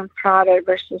to one product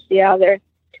versus the other.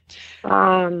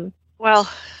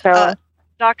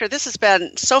 Doctor, this has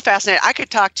been so fascinating. I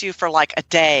could talk to you for like a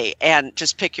day and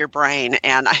just pick your brain.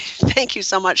 And I thank you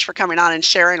so much for coming on and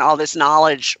sharing all this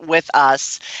knowledge with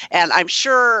us. And I'm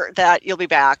sure that you'll be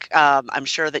back. I'm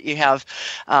sure that you have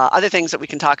other things that we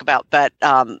can talk about, but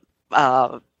time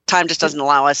just doesn't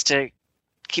allow us to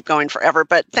keep going forever.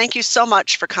 But thank you so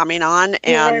much for coming on,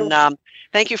 and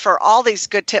thank you for all these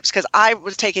good tips, because I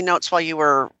was taking notes while you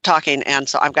were talking, and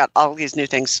so I've got all these new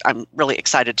things I'm really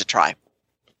excited to try.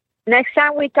 Next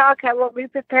time we talk, I will be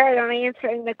prepared on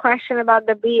answering the question about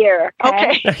the beer.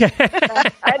 Okay.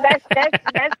 That's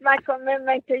my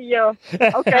commitment to you.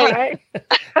 Okay.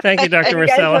 Thank you, Dr. Marcella. You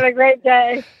guys have a great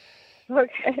day.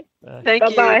 Okay. Thank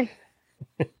you. Bye-bye.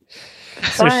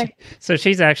 So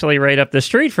she's actually right up the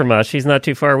street from us. She's not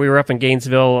too far. We were up in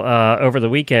Gainesville over the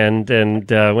weekend and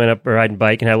went up riding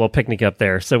bike and had a little picnic up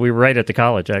there. So we were right at the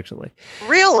college, actually.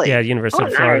 Really? Yeah, the University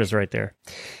of Florida is right there.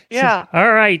 Yeah.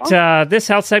 All right. This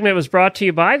health segment was brought to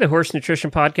you by the Horse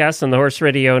Nutrition Podcast and the Horse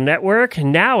Radio Network.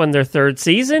 Now in their third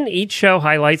season, each show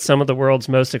highlights some of the world's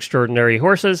most extraordinary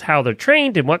horses, how they're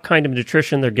trained, and what kind of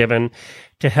nutrition they're given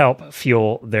to help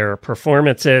fuel their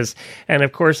performances. And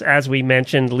of course, as we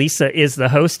mentioned, Lisa is the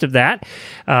host of that.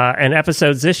 And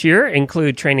episodes this year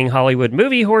include training Hollywood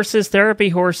movie horses, therapy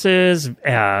horses,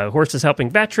 horses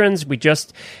helping veterans.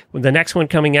 The next one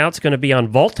coming out is going to be on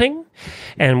vaulting.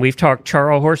 And we've talked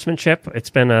Charro horsemanship.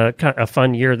 It's been a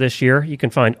fun year this year. You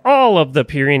can find all of the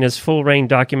Purina's Full Rein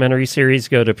documentary series.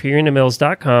 Go to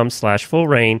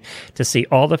purinamills.com/fullrein to see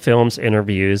all the films,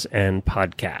 interviews, and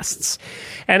podcasts.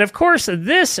 And of course,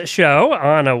 this show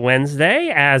on a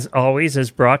Wednesday, as always, is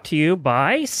brought to you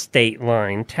by State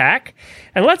Line Tack.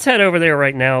 And let's head over there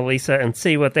right now, Lisa, and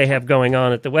see what they have going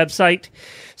on at the website.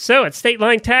 So at State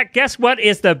Line Tack, guess what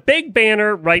is the big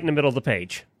banner right in the middle of the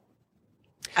page?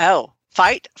 Oh,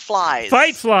 Fight Flies.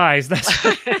 Fight Flies. That's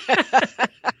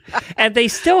And they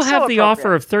still have the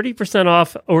offer of 30%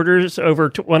 off orders over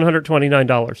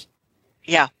 $129.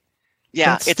 Yeah.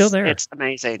 Yeah, it's still there. It's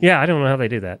amazing. Yeah, I don't know how they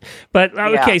do that. But,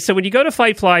 okay, so when you go to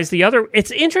Fight Flies,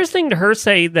 it's interesting to her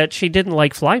say that she didn't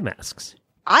like fly masks.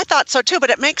 I thought so too, but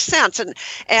it makes sense. And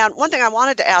one thing I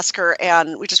wanted to ask her,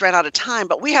 and we just ran out of time,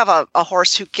 but we have a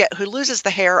horse who loses the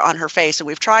hair on her face, and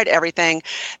we've tried everything.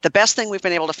 The best thing we've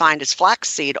been able to find is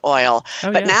flaxseed oil.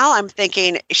 But now I'm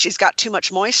thinking she's got too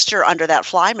much moisture under that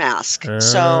fly mask.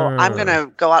 So I'm going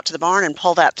to go out to the barn and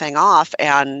pull that thing off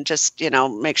and just,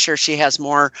 make sure she has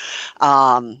more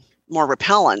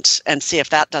repellent and see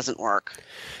if that doesn't work.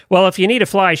 Well, if you need a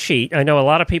fly sheet, I know a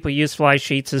lot of people use fly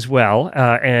sheets as well,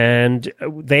 and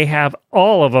they have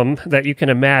all of them that you can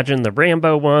imagine, the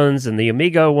Rambo ones and the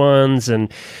Amigo ones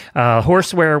and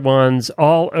horseware ones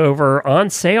all over on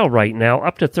sale right now,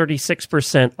 up to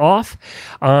 36% off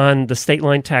on the State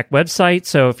Line Tack website.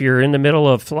 So if you're in the middle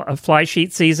of fly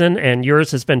sheet season and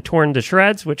yours has been torn to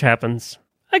shreds, which happens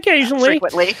occasionally.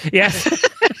 Frequently. Yes.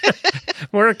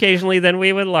 More occasionally than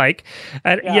we would like.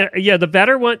 The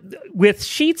better one with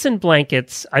sheets and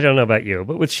blankets, I don't know about you,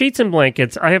 but with sheets and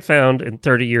blankets, I have found in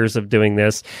 30 years of doing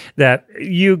this that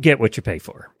you get what you pay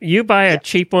for. You buy a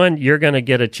cheap one, you're going to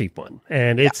get a cheap one,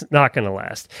 and it's not going to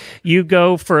last. You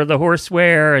go for the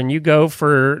horseware and you go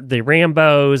for the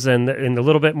Rambos and the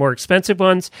little bit more expensive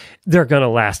ones, they're going to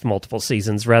last multiple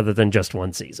seasons rather than just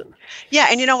one season. Yeah,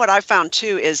 and you know what I've found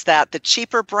too is that the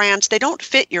cheaper brands, they don't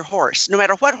fit your horse. No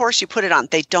matter what horse you put it on,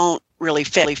 they don't really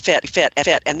fit,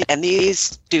 and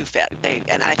these do fit.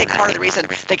 And I think part of the reason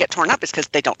they get torn up is because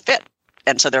they don't fit,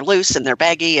 and so they're loose and they're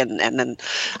baggy, and then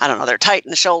I don't know, they're tight in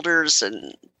the shoulders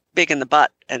and big in the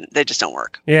butt, and they just don't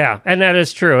work. Yeah, and that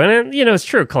is true. And, it's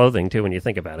true clothing, too, when you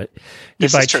think about it. You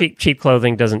buy cheap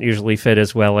clothing doesn't usually fit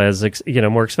as well as,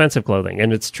 more expensive clothing.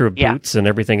 And it's true of boots and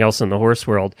everything else in the horse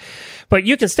world. But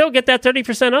you can still get that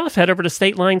 30% off. Head over to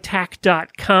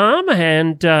statelinetack.com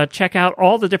and check out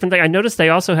all the different things. I noticed they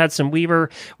also had some Weaver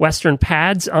Western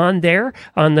pads on there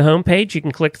on the homepage. You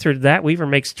can click through that. Weaver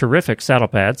makes terrific saddle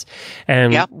pads.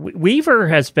 And Weaver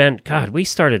has been, we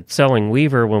started selling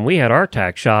Weaver when we had our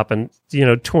tack shop and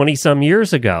 20 some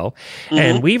years ago. Mm-hmm.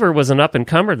 And Weaver was an up and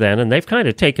comer then, and they've kind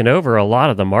of taken over a lot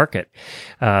of the market.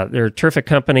 They're a terrific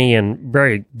company and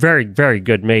very, very, very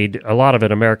good a lot of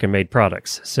it American made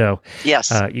products. So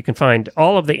yes, you can find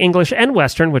all of the English and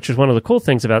Western, which is one of the cool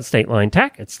things about State Line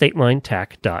Tack at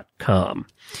statelinetack.com.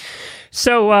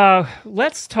 So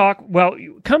let's talk. Well,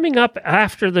 coming up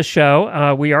after the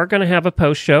show, we are going to have a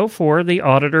post show for the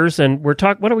auditors, and what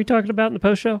are we talking about in the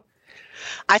post show?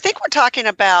 I think we're talking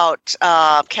about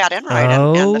Cat Enright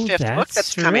and the fifth book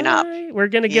that's coming up. We're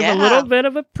going to give a little bit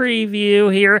of a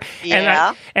preview here.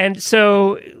 Yeah. And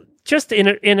so just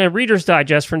in a Reader's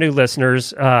Digest for new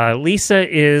listeners, Lisa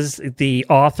is the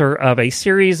author of a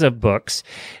series of books,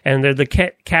 and they're the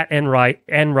Cat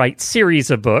Enright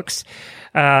series of books.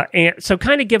 And so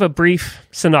kind of give a brief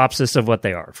synopsis of what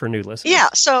they are for new listeners. Yeah,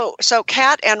 so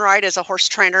Cat Enright is a horse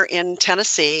trainer in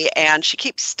Tennessee, and she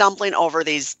keeps stumbling over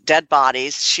these dead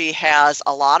bodies. She has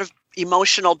a lot of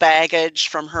emotional baggage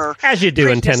from her... As you do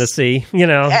in Tennessee,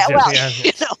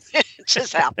 it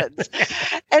just happens.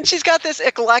 And she's got this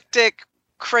eclectic,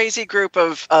 crazy group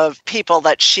of people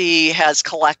that she has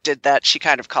collected that she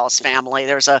kind of calls family.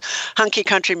 There's a hunky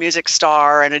country music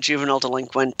star and a juvenile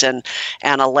delinquent and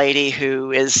a lady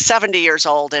who is 70 years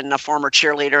old and a former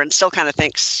cheerleader and still kind of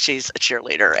thinks she's a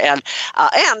cheerleader and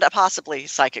a possibly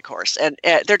psychic horse. And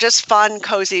they're just fun,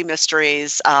 cozy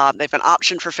mysteries. They've been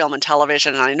optioned for film and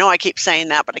television. And I know I keep saying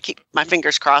that, but I keep my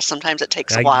fingers crossed. Sometimes it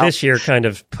takes a while. This year kind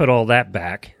of put all that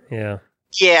back. Yeah.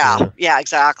 Yeah,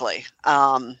 exactly.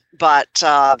 But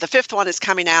the fifth one is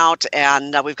coming out,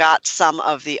 and we've got some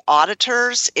of the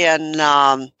auditors in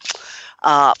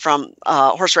from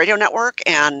Horse Radio Network,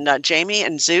 and Jamie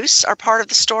and Zeus are part of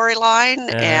the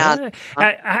storyline. And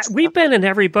we've been in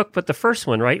every book but the first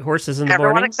one, right? Horses in the Morning?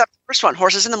 Everyone except the first one.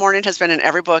 Horses in the Morning has been in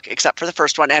every book except for the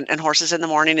first one, and Horses in the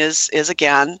Morning is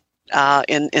again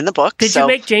in the book. Did you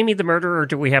make Jamie the murderer, or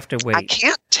do we have to wait? I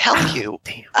can't tell you.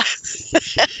 Damn.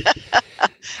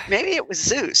 Maybe it was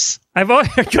Zeus. It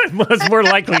was more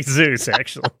likely Zeus,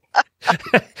 actually.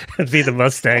 It'd be the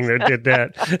Mustang that did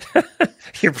that.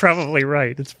 You're probably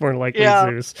right. It's more likely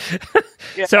Zeus.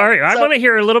 Sorry, I want to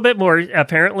hear a little bit more.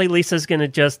 Apparently, Lisa's going to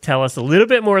just tell us a little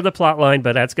bit more of the plot line,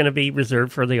 but that's going to be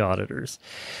reserved for the auditors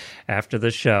after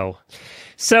the show.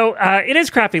 So it is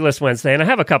Crappy List Wednesday, and I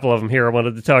have a couple of them here I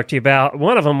wanted to talk to you about.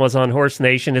 One of them was on Horse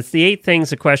Nation. It's the 8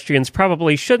 things equestrians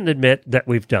probably shouldn't admit that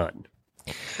we've done.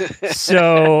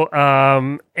 So,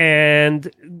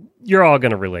 and you're all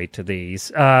going to relate to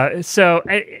these.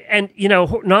 And you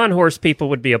know, non-horse people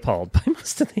would be appalled by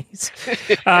most of these.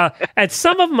 And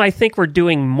some of them I think we're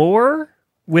doing more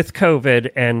with COVID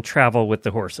and travel with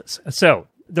the horses. So,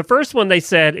 the first one they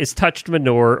said is touched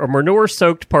manure or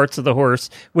manure-soaked parts of the horse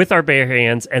with our bare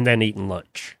hands and then eaten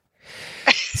lunch.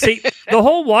 See, the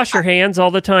whole wash your hands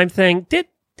all the time thing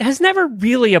has never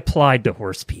really applied to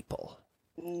horse people.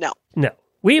 No.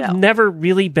 We've never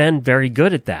really been very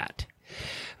good at that.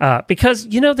 Because,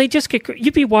 you know, they just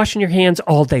you'd be washing your hands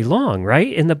all day long,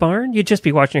 right? In the barn, you'd just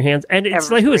be washing your hands. And it's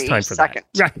like, who has time for that?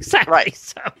 Right, exactly. Right.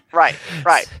 So, right.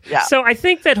 Yeah. So I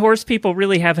think that horse people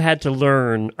really have had to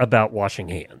learn about washing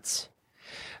hands.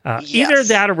 Either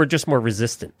that or we're just more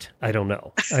resistant. I don't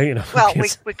know. Well,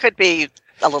 we could be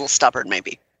a little stubborn,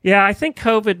 maybe. Yeah, I think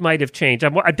COVID might have changed.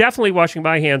 I'm definitely washing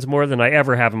my hands more than I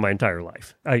ever have in my entire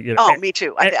life. Me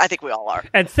too. I think we all are.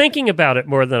 And thinking about it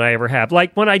more than I ever have.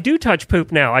 Like when I do touch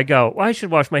poop now, I go, well, I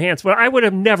should wash my hands. Well, I would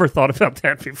have never thought about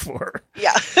that before.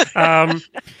 Yeah.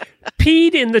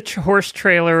 Peed in the horse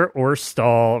trailer or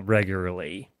stall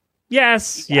regularly.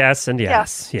 Yes. Yes.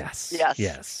 That's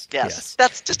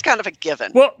just kind of a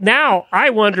given. Well, now I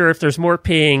wonder if there's more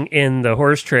peeing in the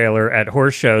horse trailer at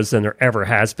horse shows than there ever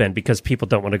has been because people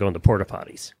don't want to go into porta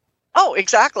potties. Oh,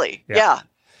 exactly. Yeah.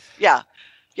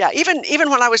 Even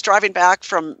when I was driving back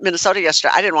from Minnesota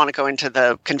yesterday, I didn't want to go into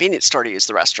the convenience store to use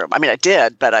the restroom. I mean, I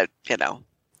did, but I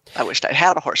wished I'd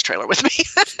had a horse trailer with me.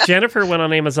 Jennifer went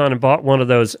on Amazon and bought one of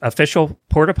those official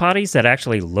porta potties that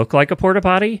actually look like a porta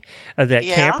potty that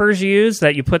campers use,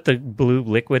 that you put the blue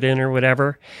liquid in or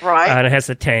whatever. Right. And it has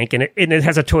a tank and it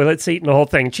has a toilet seat and the whole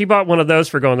thing. She bought one of those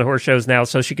for going to horse shows now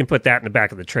so she can put that in the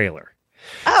back of the trailer.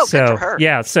 Oh, good for her.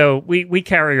 Yeah, so we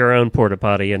carry our own porta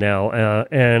potty now,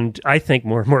 and I think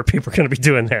more and more people are going to be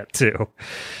doing that too.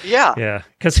 Yeah.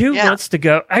 Because who wants to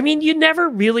go? I mean, you never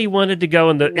really wanted to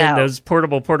go in those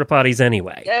portable porta potties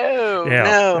anyway.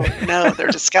 No, they're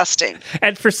disgusting.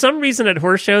 And for some reason at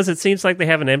horse shows, it seems like they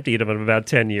haven't emptied them in about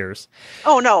 10 years.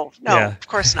 Oh, no, of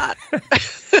course not.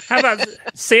 How about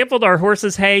sampled our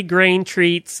horses' hay, grain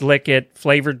treats, lick it,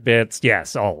 flavored bits?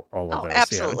 Yes, all of those.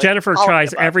 Absolutely. Yeah. Jennifer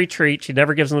tries every treat. She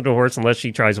never gives them to a horse unless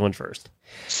she tries one first.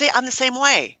 See, I'm the same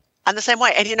way.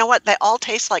 And you know what? They all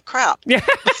taste like crap. Yeah.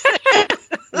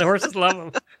 The horses love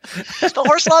them. The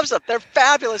horse loves them. They're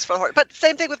fabulous for the horse. But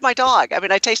same thing with my dog. I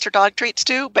mean, I taste her dog treats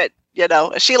too, but,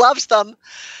 she loves them.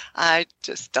 I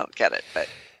just don't get it, but...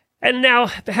 And now,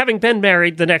 having been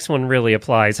married, the next one really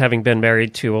applies. Having been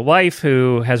married to a wife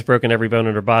who has broken every bone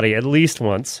in her body at least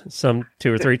once, some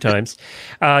 2 or 3 times,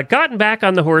 gotten back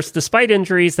on the horse despite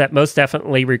injuries that most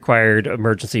definitely required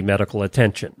emergency medical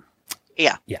attention.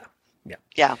 Yeah.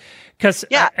 Because,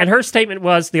 and her statement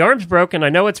was, the arm's broken, I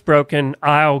know it's broken,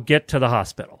 I'll get to the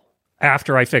hospital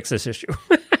after I fix this issue.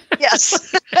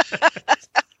 Yes.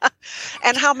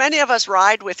 And how many of us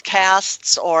ride with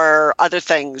casts or other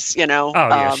things, Oh,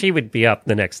 yeah, she would be up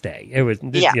the next day. It was,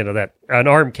 that an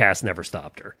arm cast never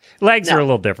stopped her. Legs are a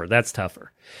little different. That's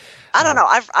tougher. I don't know.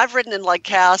 I've ridden in leg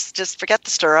casts. Just forget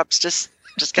the stirrups. Just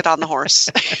get on the horse.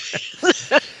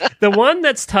 The one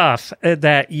that's tough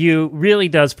that you really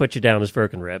does put you down is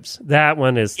broken ribs. That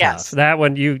one is tough. That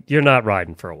one you're not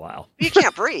riding for a while. You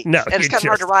can't breathe. No, and it's kind of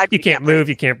hard to ride. You can't move.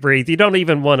 You can't breathe. You don't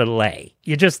even want to lay.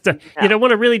 You just you don't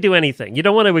want to really do anything. You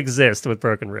don't want to exist with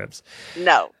broken ribs.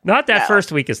 No, not that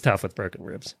first week is tough with broken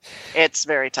ribs. It's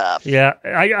very tough. Yeah,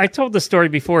 I told the story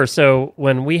before. So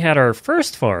when we had our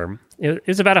first farm, it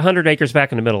was about 100 acres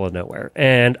back in the middle of nowhere.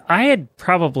 And I had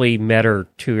probably met her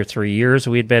 2 or 3 years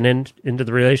we had been into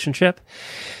the relationship.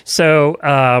 So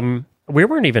we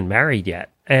weren't even married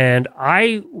yet. And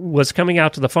I was coming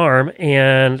out to the farm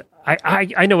and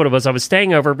I know what it was. I was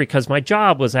staying over because my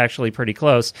job was actually pretty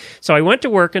close. So I went to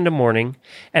work in the morning,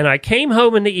 and I came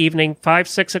home in the evening, 5,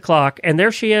 6 o'clock, and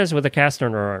there she is with a cast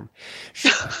on her arm.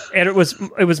 And it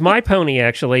was my pony,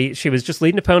 actually. She was just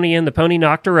leading the pony in. The pony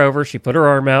knocked her over. She put her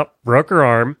arm out, broke her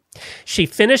arm. She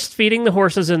finished feeding the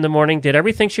horses in the morning, did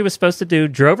everything she was supposed to do,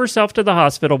 drove herself to the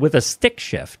hospital with a stick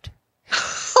shift.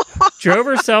 Drove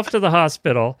herself to the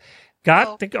hospital.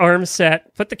 Got the arm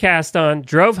set, put the cast on,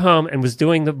 drove home, and was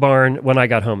doing the barn when I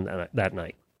got home that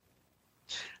night.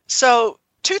 So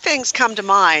 2 things come to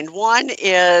mind. One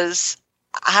is,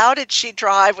 how did she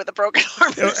drive with a broken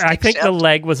arm? I think the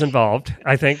leg was involved.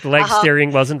 I think the leg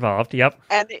steering was involved. Yep.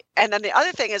 And then the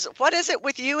other thing is, what is it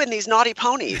with you and these naughty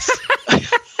ponies?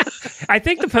 I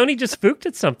think the pony just spooked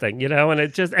at something, and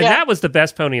that was the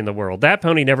best pony in the world. That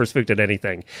pony never spooked at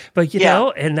anything. But, you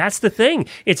know, and that's the thing.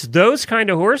 It's those kind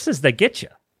of horses that get you.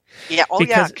 Yeah. Oh,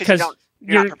 because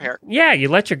you're not prepared. Yeah, you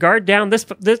let your guard down. This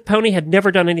pony had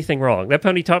never done anything wrong. That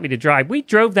pony taught me to drive. We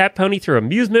drove that pony through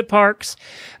amusement parks,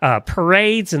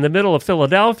 parades in the middle of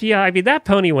Philadelphia. I mean, that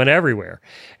pony went everywhere.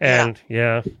 And,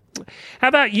 How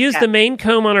about use the mane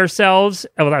comb on ourselves?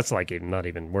 Oh, well, that's like not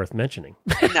even worth mentioning.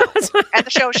 No. And the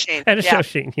show sheen. And the show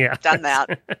sheen, yeah. Done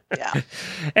that. Yeah.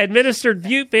 Administered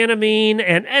butyramine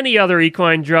and any other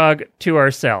equine drug to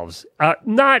ourselves. I'm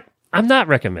not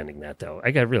recommending that, though. I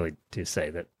really do say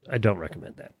that I don't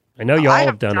recommend that. I know you all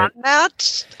have done it.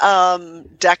 That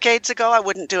decades ago. I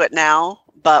wouldn't do it now.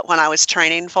 But when I was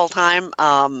training full time,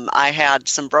 I had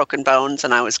some broken bones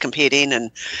and I was competing.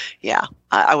 And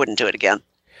I wouldn't do it again.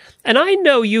 And I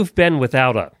know you've been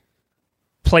without a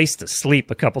place to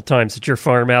sleep a couple times at your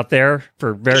farm out there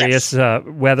for various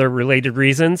weather-related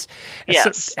reasons.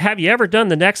 Yes. So have you ever done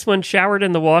the next one, showered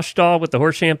in the wash stall with the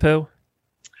horse shampoo?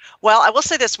 Well, I will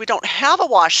say this. We don't have a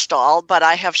wash stall, but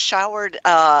I have showered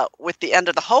with the end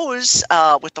of the hose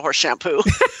with the horse shampoo.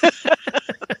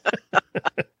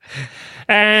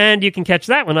 And you can catch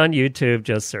that one on YouTube.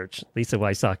 Just search Lisa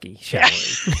Wysocki showering.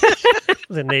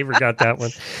 The neighbor got that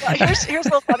one. Here's a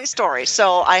little funny story.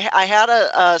 So I had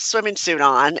a swimming suit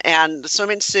on, and the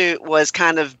swimming suit was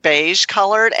kind of beige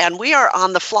colored, and we are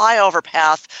on the flyover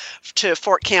path to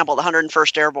Fort Campbell, the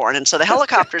 101st Airborne. And so the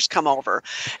helicopters come over,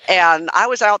 and I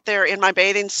was out there in my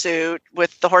bathing suit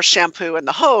with the horse shampoo and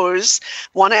the hose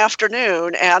one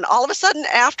afternoon, and all of a sudden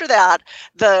after that,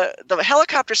 the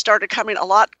helicopters started coming a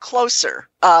lot closer.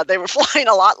 They were flying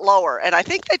a lot lower, and I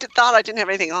think they thought I didn't have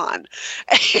anything on.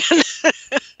 And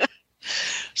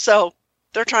so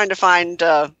they're trying to find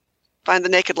the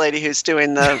naked lady who's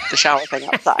doing the shower thing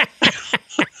outside.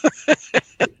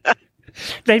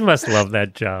 They must love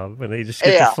that job when they just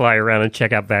get to fly around and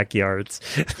check out backyards.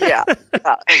 Yeah.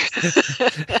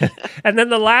 And then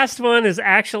the last one is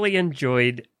actually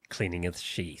enjoyed cleaning its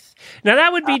sheath. Now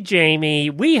that would be Jamie.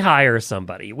 We hire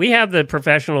somebody. We have the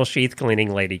professional sheath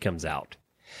cleaning lady comes out.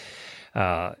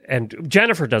 And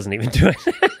Jennifer doesn't even do it.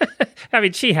 I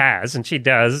mean, she has, and she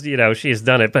does, she has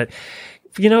done it. But,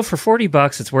 for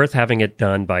 $40, it's worth having it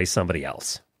done by somebody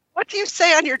else. What do you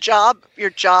say on your job? Her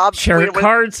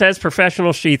card says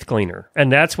professional sheath cleaner,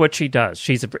 and that's what she does.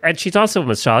 And she's also a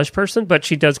massage person, but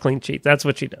she does clean sheath. That's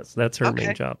what she does. That's her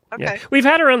main job. Okay. Yeah. We've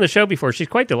had her on the show before. She's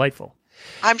quite delightful.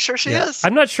 I'm sure she is.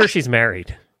 I'm not sure she's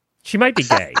married. She might be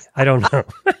gay. I don't know.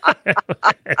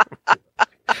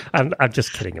 I'm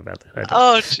just kidding about that.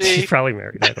 Oh, gee. She's probably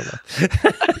married. I don't know.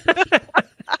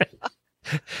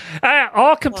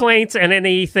 All complaints and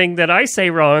anything that I say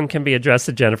wrong can be addressed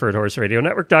to Jennifer at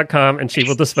horseradionetwork.com, and she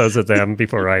will dispose of them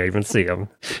before I even see them.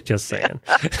 Just saying.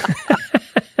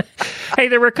 Hey,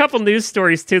 there were a couple news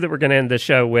stories, too, that we're going to end the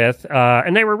show with.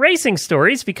 And they were racing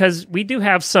stories because we do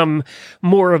have some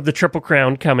more of the Triple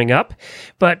Crown coming up.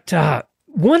 But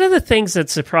one of the things that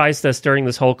surprised us during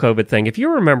this whole COVID thing, if you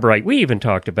remember right, we even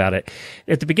talked about it.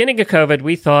 At the beginning of COVID,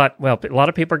 we thought, well, a lot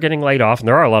of people are getting laid off, and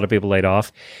there are a lot of people laid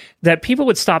off, that people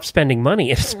would stop spending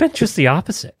money. And it's been just the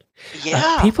opposite.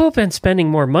 Yeah. People have been spending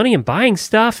more money and buying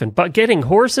stuff and getting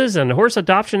horses, and horse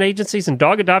adoption agencies and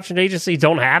dog adoption agencies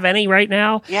don't have any right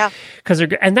now. Yeah.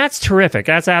 And that's terrific.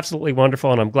 That's absolutely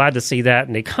wonderful, and I'm glad to see that.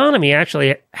 And the economy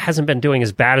actually hasn't been doing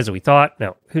as bad as we thought.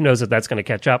 Now, who knows if that's going to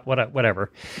catch up, whatever.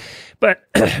 But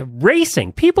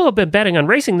racing, people have been betting on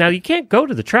racing. Now, you can't go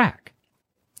to the track.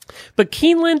 But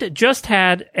Keeneland just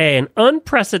had an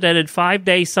unprecedented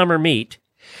 5-day summer meet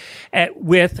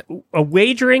with a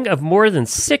wagering of more than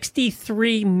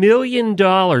 $63 million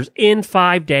in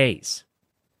 5 days.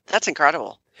 That's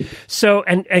incredible. So,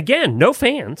 and again, no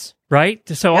fans, right?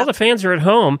 So all the fans are at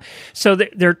home. So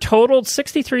they're totaled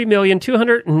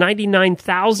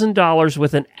 $63,299,000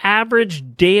 with an average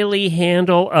daily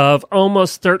handle of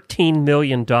almost $13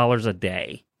 million a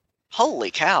day.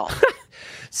 Holy cow.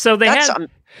 So they had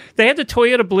the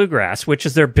Toyota Bluegrass, which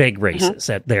is their big races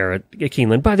there at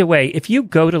Keeneland. By the way, if you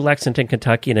go to Lexington,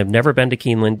 Kentucky and have never been to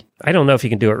Keeneland, I don't know if you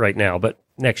can do it right now, but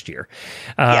next year,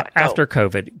 after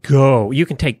COVID, go. You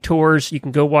can take tours. You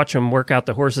can go watch them work out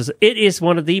the horses. It is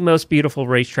one of the most beautiful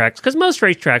racetracks, because most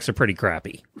racetracks are pretty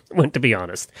crappy, to be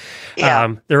honest.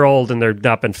 Yeah. They're old and they're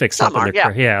not been fixed Some up. are,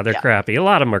 They're crappy. A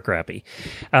lot of them are crappy.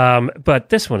 But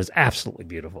this one is absolutely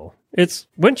beautiful.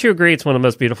 Wouldn't you agree it's one of the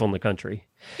most beautiful in the country?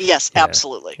 Yes,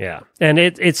 absolutely. Yeah. And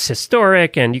it's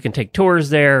historic, and you can take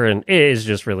tours there, and it is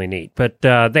just really neat. But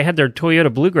they had their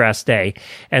Toyota Bluegrass Day,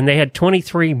 and they had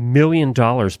 $23 million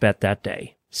bet that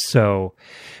day. So,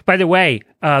 by the way,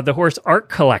 the horse Art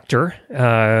Collector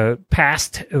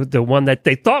passed the one that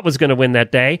they thought was going to win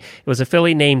that day. It was a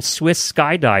filly named Swiss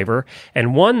Skydiver,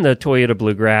 and won the Toyota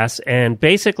Bluegrass, and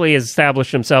basically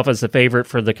established himself as the favorite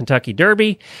for the Kentucky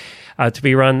Derby. To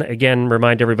be run, again,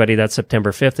 remind everybody that's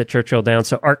September 5th at Churchill Downs.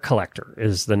 So Art Collector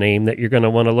is the name that you're going to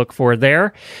want to look for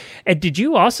there. And did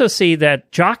you also see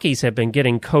that jockeys have been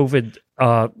getting COVID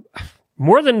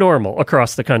more than normal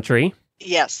across the country?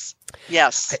 Yes.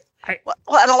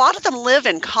 Well, and a lot of them live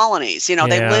in colonies. They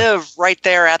live right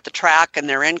there at the track, and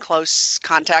they're in close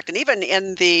contact. And even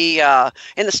in the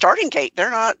starting gate, they're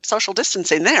not social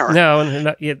distancing there. No,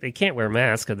 and they can't wear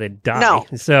masks because they die. No.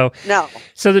 So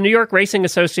the New York Racing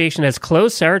Association has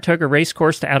closed Saratoga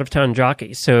Racecourse to out-of-town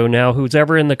jockeys. So now who's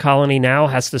ever in the colony now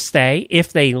has to stay.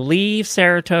 If they leave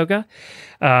Saratoga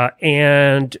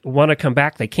and want to come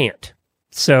back, they can't.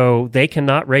 So they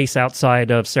cannot race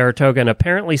outside of Saratoga, and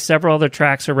apparently several other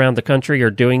tracks around the country are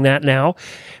doing that now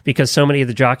because so many of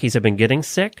the jockeys have been getting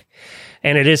sick,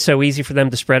 and it is so easy for them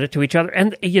to spread it to each other.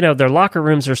 And, their locker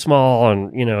rooms are small,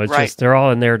 and, it's just they're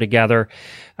all in there together.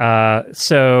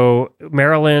 So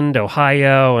Maryland,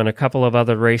 Ohio, and a couple of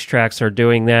other racetracks are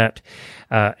doing that.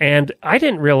 And I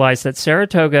didn't realize that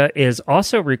Saratoga is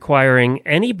also requiring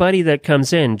anybody that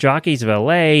comes in, jockeys,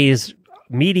 valets,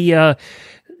 media,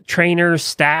 trainers,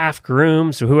 staff,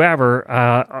 grooms,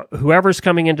 whoever's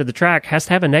coming into the track has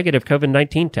to have a negative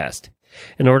COVID-19 test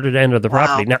in order to enter the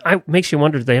property. Now, it makes you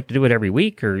wonder, do they have to do it every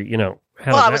week, or,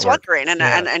 how I was wondering, and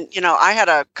I had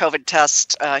a COVID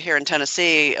test here in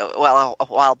Tennessee, a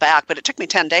while back, but it took me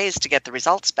 10 days to get the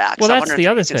results back. Well, so that's the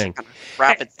other thing. Kind of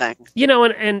rapid thing.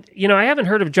 I haven't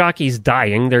heard of jockeys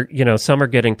dying. They're, some are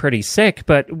getting pretty sick,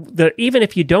 but even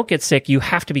if you don't get sick, you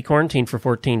have to be quarantined for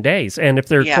 14 days. And if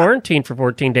they're quarantined for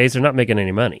 14 days, they're not making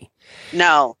any money.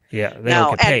 No. Yeah, they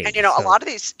don't get paid. And a lot of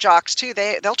these jocks too,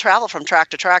 they'll travel from track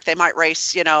to track. They might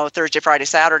race, Thursday, Friday,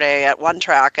 Saturday at one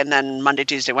track, and then Monday,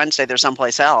 Tuesday, Wednesday they're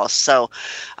someplace else. So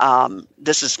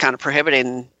this is kind of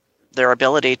prohibiting their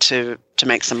ability to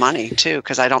make some money too,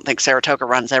 because I don't think Saratoga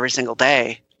runs every single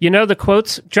day. The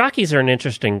quotes, jockeys are an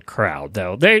interesting crowd,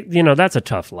 though. They, that's a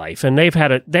tough life, and they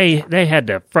had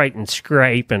to fight and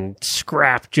scrape and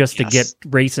scrap just to get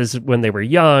races when they were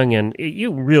young, and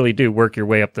you really do work your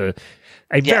way up a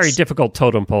very difficult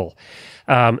totem pole.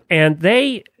 And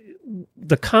the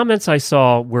comments I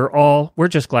saw we're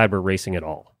just glad we're racing at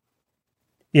all.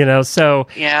 So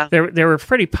there were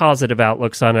pretty positive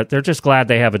outlooks on it. They're just glad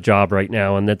they have a job right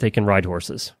now and that they can ride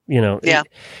horses.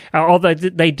 Although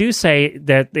they do say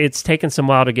that it's taken some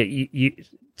while to get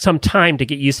some time to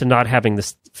get used to not having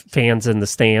the fans in the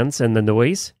stands and the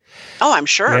noise. Oh, I'm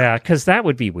sure. Yeah, because that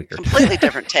would be weird. Completely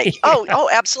different take. Oh,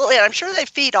 absolutely. And I'm sure they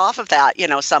feed off of that.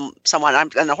 Someone,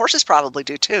 and the horses probably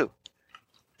do too.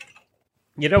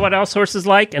 You know what else horses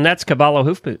like? And that's Caballo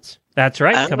hoof boots. That's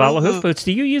right, Caballo hoof boots.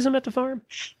 Do you use them at the farm?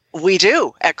 We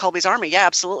do at Colby's Army. Yeah,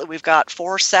 absolutely. We've got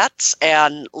 4 sets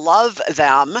and love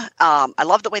them. I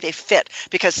love the way they fit,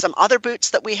 because some other boots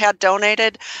that we had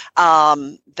donated,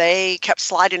 they kept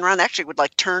sliding around. They actually would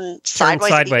turn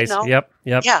sideways. Yep.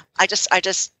 Yeah. I just,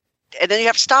 and then you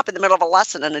have to stop in the middle of a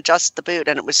lesson and adjust the boot,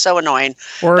 and it was so annoying.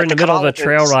 Or in the middle of a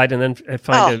trail ride and then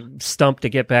find a stump to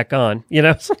get back on,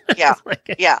 Yeah.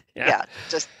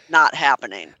 Just not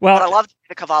happening. Well, but I love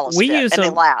the Cavallos fit, and they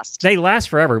last. They last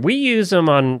forever. We use them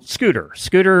on Scooter.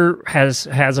 Scooter has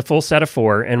a full set of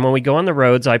 4, and when we go on the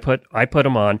roads, I put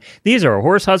them on. These are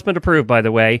horse husband approved, by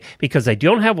the way, because they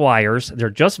don't have wires. They're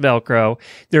just Velcro.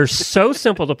 They're so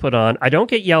simple to put on. I don't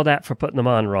get yelled at for putting them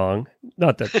on wrong.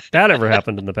 Not that ever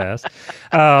happened in the past.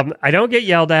 I don't get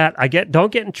yelled at.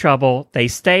 Don't get in trouble. They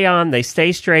stay on. They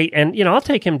stay straight. And I'll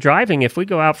take him driving if we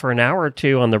go out for an hour or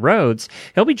 2 on the roads.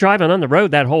 He'll be driving on the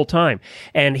road that whole time,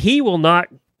 and he will not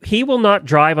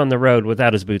drive on the road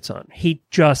without his boots on. He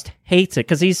just hates it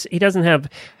because he doesn't have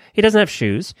He doesn't have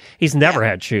shoes. He's never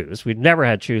had shoes. We've never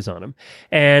had shoes on him.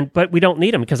 But we don't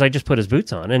need him because I just put his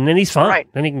boots on, and then he's fine. Right.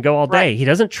 Then he can go all day. Right. He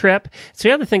doesn't trip. So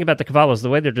the other thing about the Cavallos, the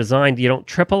way they're designed, you don't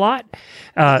trip a lot.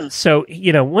 So,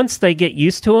 once they get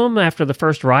used to them after the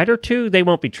first ride or two, they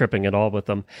won't be tripping at all with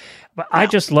them. But I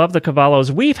just love the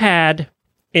Cavallos. We've had,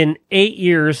 in 8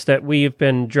 years that we've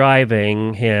been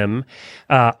driving him,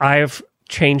 I've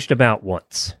changed him out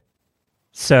once.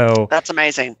 So That's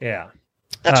amazing. yeah.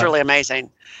 That's really amazing.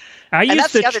 I And use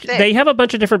that's the other thing. They have a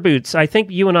bunch of different boots. I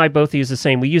think you and I both use the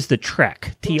same. We use the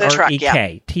Trek, Trek, Trek.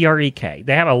 They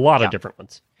have a lot of different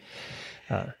ones.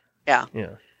 Yeah.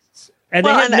 And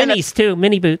they have minis too,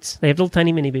 mini boots. They have little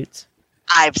tiny mini boots.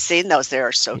 I've seen those. They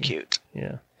are so cute.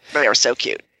 Yeah. They are so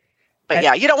cute. But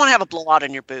you don't want to have a blowout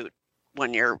in your boot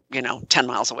when you're, 10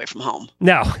 miles away from home.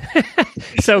 No.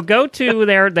 So go to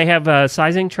there. They have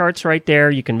sizing charts right there.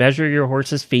 You can measure your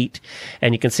horse's feet,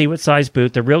 and you can see what size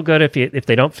boot. They're real good. If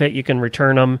they don't fit, you can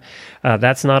return them.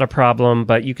 That's not a problem,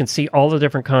 but you can see all the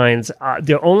different kinds.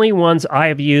 The only ones I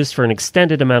have used for an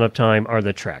extended amount of time are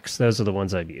the Treks. Those are the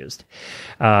ones I've used.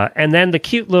 And then the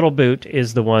cute little boot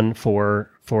is the one for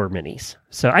minis.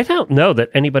 So I don't know that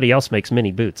anybody else makes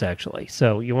mini boots, actually.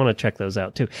 So you want to check those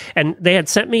out, too. And they had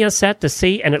sent me a set to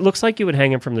see, and it looks like you would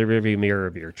hang them from the rearview mirror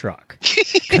of your truck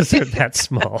because they're that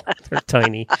small. They're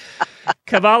tiny.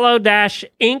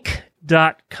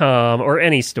 Cavallo-Inc.com or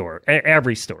any store.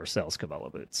 Every store sells Cavallo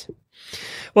boots.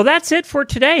 Well, that's it for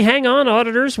today. Hang on,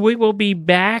 auditors. We will be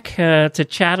back to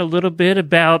chat a little bit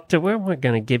about, we're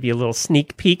going to give you a little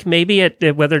sneak peek maybe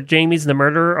at whether Jamie's the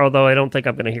murderer, although I don't think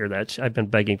I'm going to hear that. I've been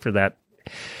begging for that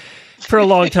for a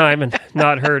long time and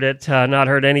not heard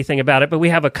anything about it. But we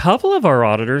have a couple of our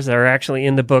auditors that are actually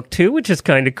in the book too, which is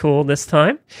kind of cool this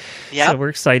time. Yeah. So we're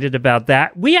excited about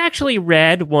that. We actually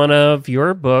read one of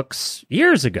your books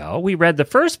years ago. We read the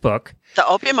first book. The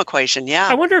Opium Equation, yeah.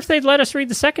 I wonder if they'd let us read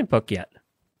the second book yet.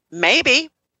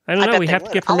 Maybe. I don't know. We have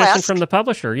to get permission from the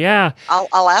publisher. Yeah.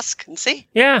 I'll ask and see.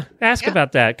 Yeah. Ask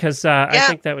about that because I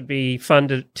think that would be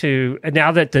fun to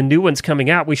now that the new one's coming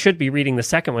out, we should be reading the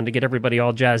second one to get everybody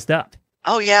all jazzed up.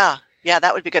 Oh, yeah. Yeah,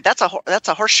 that would be good. That's a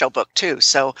horse show book, too.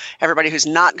 So everybody who's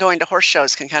not going to horse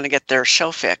shows can kind of get their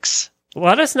show fix.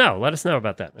 Let us know. Let us know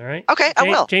about that. All right. Okay, I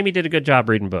will. Jamie did a good job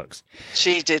reading books.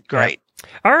 She did great. Yeah.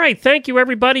 All right. Thank you,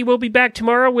 everybody. We'll be back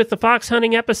tomorrow with the fox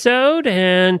hunting episode,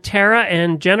 and Tara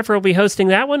and Jennifer will be hosting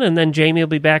that one, and then Jamie will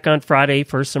be back on Friday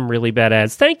for some really bad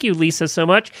ads. Thank you, Lisa, so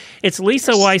much. It's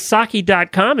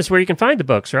LisaWysocki.com is where you can find the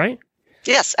books, right?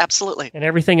 Yes, absolutely. And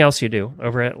everything else you do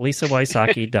over at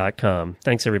LisaWysocki.com.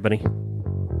 Thanks, everybody.